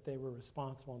that they were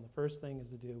responsible. And the first thing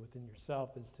is to do within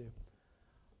yourself is to,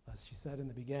 as she said in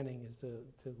the beginning, is to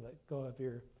let go of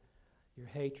your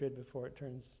hatred before it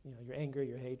turns, your anger,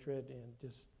 your hatred, and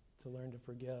just to learn to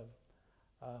forgive.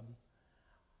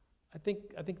 I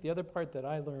think the other part that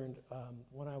I learned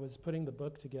when I was putting the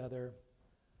book together,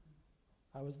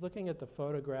 I was looking at the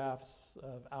photographs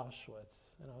of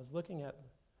Auschwitz, and I was looking at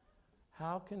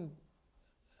how can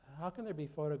there be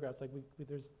photographs, like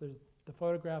there's the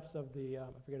photographs of the, I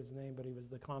forget his name, but he was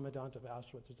the commandant of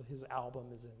Auschwitz. His album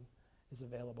is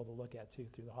available to look at too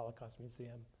through the Holocaust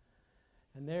Museum.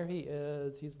 And there he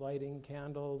is, he's lighting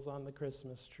candles on the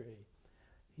Christmas tree.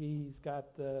 He's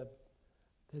got the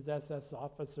his SS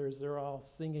officers, they're all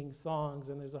singing songs,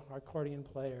 and there's a accordion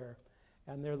player,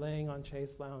 and they're laying on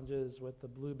chase lounges with the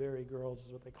blueberry girls,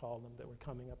 is what they call them, that were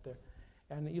coming up there.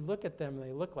 And you look at them, and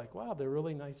they look like, wow, they're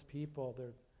really nice people.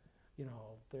 They're, you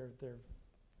know,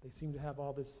 they seem to have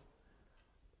all this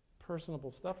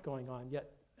personable stuff going on.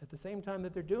 Yet at the same time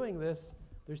that they're doing this,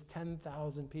 there's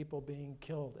 10,000 people being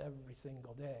killed every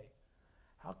single day.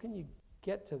 How can you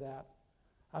get to that?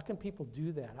 How can people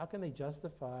do that? How can they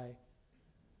justify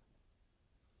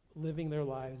living their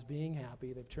lives, being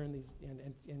happy? They've turned these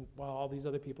in while all these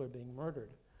other people are being murdered.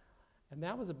 And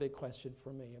that was a big question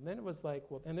for me. And then it was like,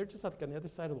 well, and they're just like on the other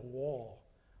side of the wall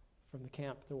from the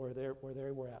camp to where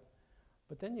they were at.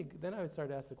 But then I would start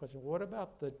to ask the question, well, what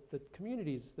about the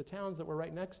communities, the towns that were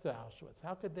right next to Auschwitz?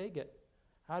 How did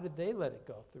they let it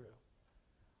go through?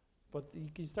 But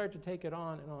you start to take it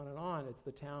on and on and on. It's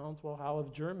the towns, well, how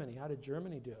did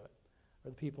Germany do it? Or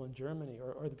the people in Germany,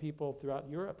 or the people throughout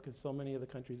Europe, because so many of the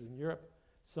countries in Europe,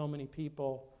 so many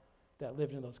people that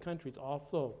lived in those countries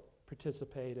also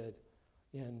participated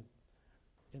in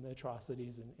the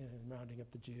atrocities and rounding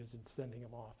up the Jews and sending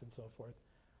them off and so forth.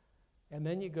 And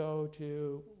then you go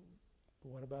to,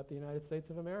 what about the United States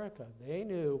of America? They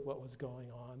knew what was going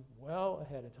on well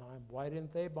ahead of time. Why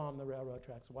didn't they bomb the railroad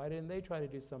tracks? Why didn't they try to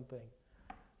do something?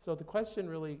 So the question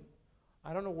really,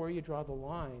 I don't know where you draw the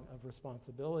line of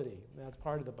responsibility. And that's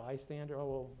part of the bystander. Oh,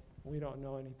 well, we don't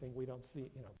know anything. We don't see,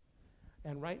 you know.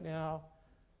 And right now,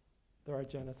 there are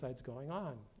genocides going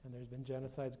on. And there's been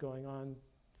genocides going on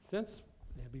since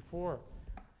before.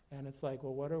 And it's like,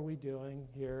 well, what are we doing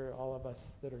here, all of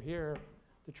us that are here,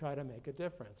 to try to make a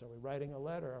difference? Are we writing a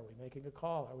letter? Are we making a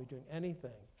call? Are we doing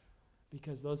anything?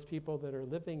 Because those people that are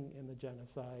living in the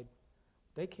genocide,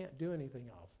 they can't do anything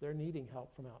else. They're needing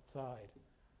help from outside.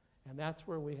 And that's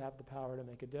where we have the power to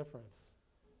make a difference,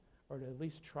 or to at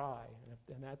least try.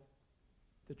 And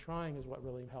the trying is what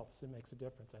really helps and makes a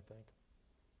difference, I think.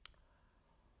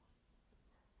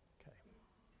 Okay.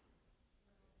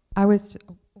 Oh,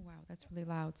 wow, that's really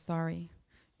loud. Sorry.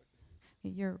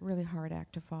 You're a really hard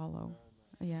act to follow.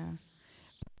 Yeah.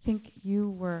 I think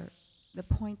the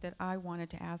point that I wanted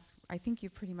to ask, I think you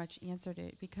pretty much answered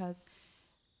it, because,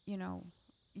 you know,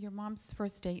 your mom's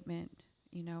first statement,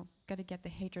 you know, got to get the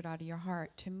hatred out of your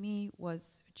heart, to me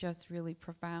was just really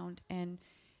profound. And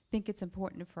I think it's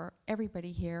important for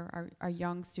everybody here, our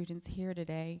young students here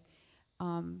today.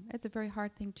 It's a very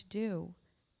hard thing to do.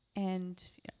 And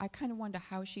I kind of wonder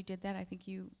how she did that. I think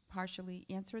you partially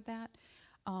answered that.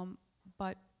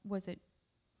 But was it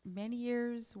many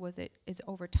years? Is it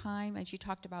over time? And she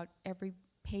talked about every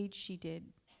page she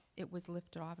did, it was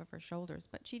lifted off of her shoulders.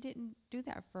 But she didn't do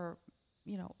that for,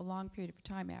 you know, a long period of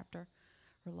time after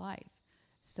her life.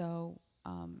 So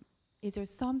is there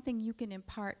something you can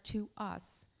impart to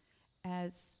us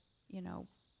as, you know,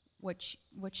 what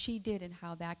she did and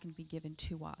how that can be given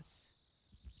to us?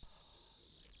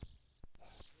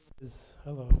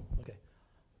 Hello, okay.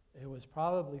 It was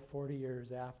probably 40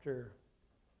 years after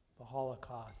the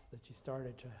Holocaust that she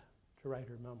started to write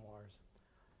her memoirs.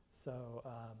 So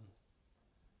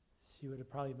she would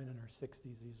have probably been in her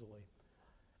 60s easily.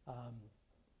 I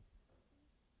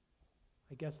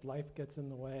guess life gets in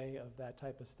the way of that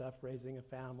type of stuff, raising a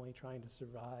family, trying to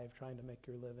survive, trying to make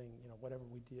your living, you know, whatever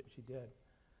she did,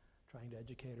 trying to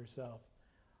educate herself.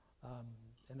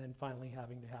 And then finally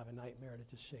having to have a nightmare to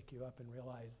just shake you up and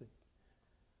realize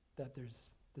that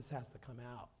this has to come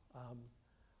out.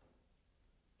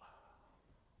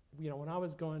 You know, when I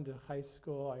was going to high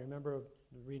school, I remember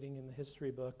reading in the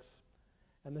history books,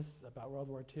 and this is about World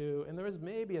War II, and there was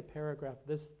maybe a paragraph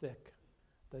this thick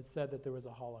that said that there was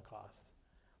a Holocaust.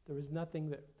 There was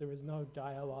no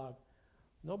dialogue.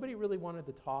 Nobody really wanted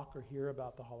to talk or hear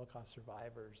about the Holocaust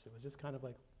survivors. It was just kind of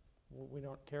like, we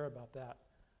don't care about that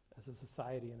as a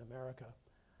society in America,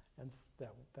 and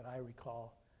that I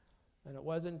recall. And it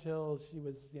wasn't until she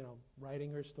was, you know,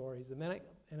 writing her stories, and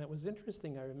it was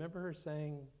interesting. I remember her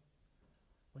saying,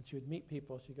 when she would meet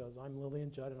people, she goes, "I'm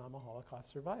Lillian Judd, and I'm a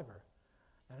Holocaust survivor."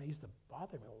 And it used to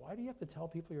bother me. Why do you have to tell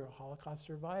people you're a Holocaust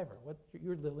survivor?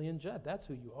 You're Lillian Judd. That's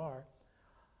who you are.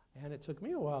 And it took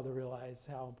me a while to realize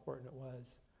how important it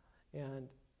was. And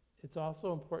it's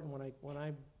also important when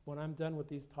I'm done with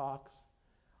these talks,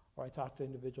 or I talk to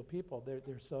individual people.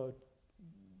 There's so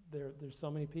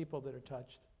many people that are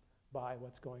touched by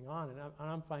what's going on, and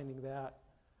I'm finding that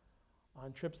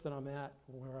on trips that I'm at,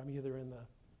 where I'm either in the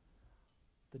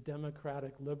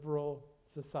democratic liberal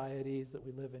societies that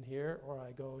we live in here, or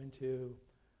I go into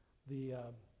the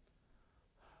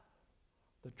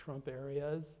Trump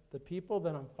areas. The people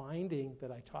that I'm finding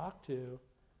that I talk to,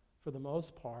 for the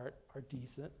most part, are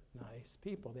decent, nice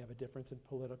people. They have a difference in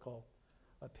political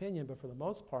opinion, but for the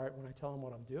most part, when I tell them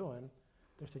what I'm doing,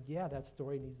 they said, yeah, that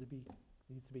story needs to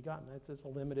be gotten. It's just a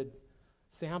limited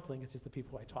sampling. It's just the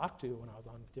people I talked to when I was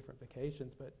on different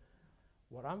vacations. But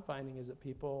what I'm finding is that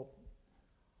people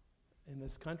in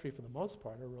this country, for the most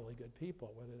part, are really good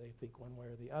people. Whether they think one way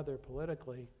or the other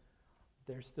politically,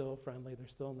 they're still friendly, they're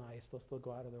still nice, they'll still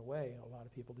go out of their way, a lot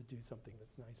of people, to do something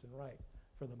that's nice and right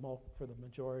for the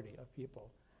majority of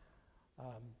people.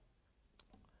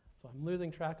 So I'm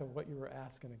losing track of what you were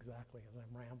asking exactly as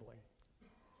I'm rambling.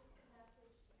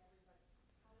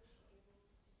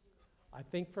 I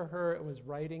think for her it was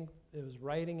writing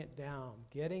it down,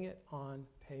 getting it on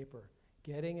paper,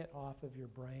 getting it off of your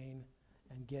brain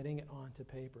and getting it onto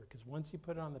paper. Because once you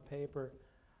put it on the paper,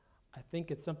 I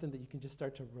think it's something that you can just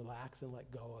start to relax and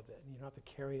let go of it. And you don't have to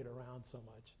carry it around so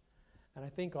much. And I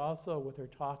think also with her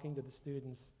talking to the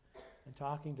students and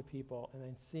talking to people and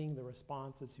then seeing the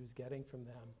responses she was getting from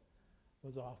them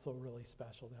was also really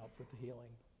special to help with the healing.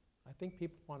 I think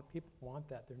people want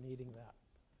that. They're needing that.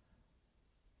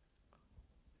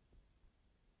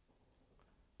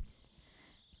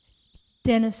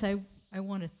 Dennis, I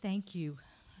want to thank you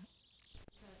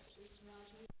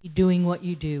for doing what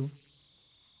you do.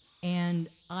 And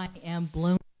I am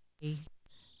blown away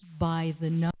by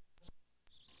the number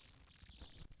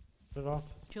of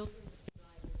children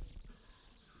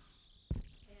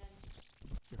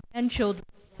and children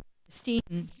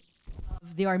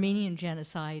of the Armenian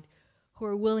genocide who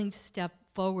are willing to step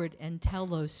forward and tell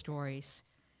those stories,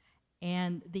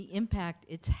 and the impact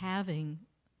it's having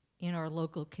in our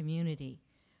local community,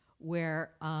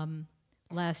 where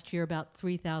last year about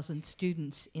 3,000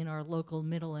 students in our local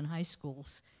middle and high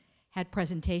schools had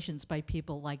presentations by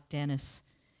people like Dennis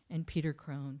and Peter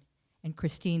Crone and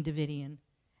Christine Davidian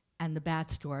and the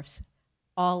Batsdorfs,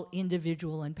 all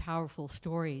individual and powerful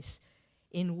stories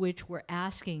in which we're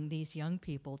asking these young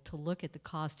people to look at the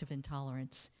cost of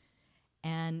intolerance.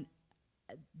 And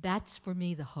that's, for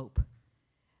me, the hope.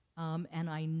 And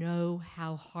I know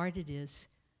how hard it is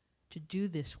to do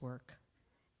this work.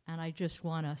 And I just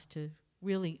want us to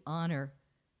really honor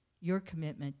your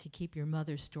commitment to keep your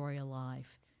mother's story alive.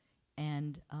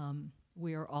 And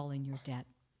we are all in your debt.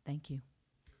 Thank you.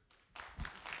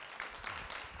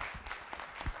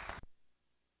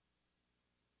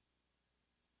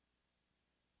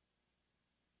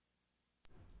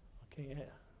 Okay, yeah.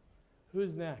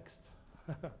 Who's next?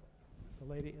 There's a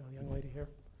lady, a young lady here.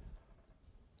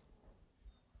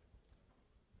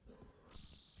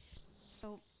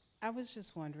 So I was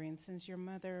just wondering, since your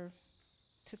mother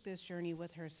took this journey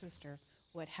with her sister,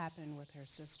 what happened with her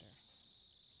sister?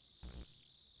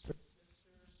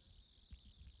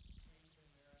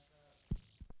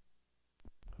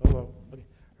 Hello. Okay.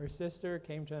 Her sister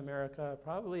came to America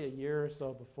probably a year or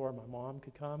so before my mom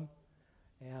could come,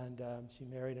 and she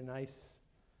married a nice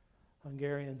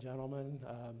Hungarian gentleman,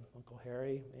 Uncle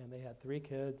Harry, and they had 3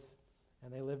 kids,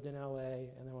 and they lived in LA.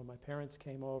 And then when my parents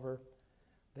came over,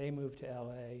 they moved to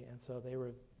LA, and so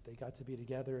they got to be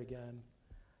together again,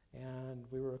 and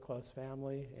we were a close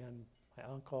family. And my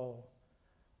uncle,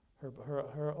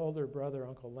 her older brother,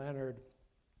 Uncle Leonard,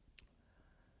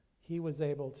 he was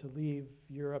able to leave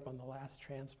Europe on the last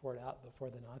transport out before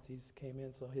the Nazis came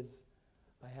in. So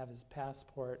I have his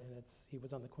passport, and he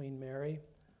was on the Queen Mary.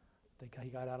 He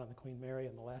got out on the Queen Mary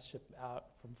on the last ship out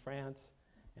from France,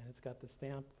 and it's got the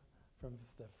stamp from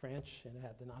the French, and it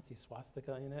had the Nazi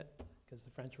swastika in it, because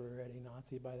the French were already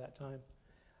Nazi by that time.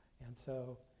 And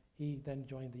so he then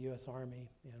joined the U.S. Army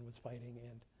and was fighting,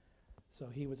 and so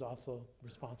he was also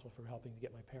responsible for helping to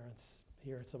get my parents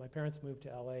here. So my parents moved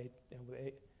to L.A.,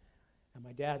 and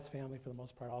my dad's family, for the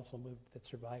most part, also moved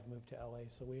to L.A.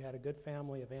 So we had a good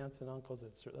family of aunts and uncles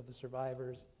of the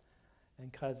survivors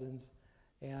and cousins,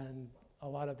 and a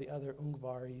lot of the other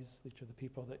Ungvaris, which are the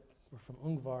people that were from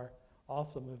Ungvar,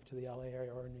 also moved to the LA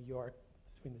area or New York,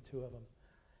 between the 2 of them.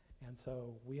 And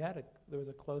so there was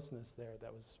a closeness there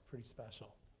that was pretty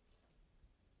special.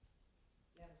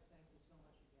 Yes, thank you so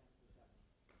much again for that.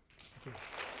 Thank you.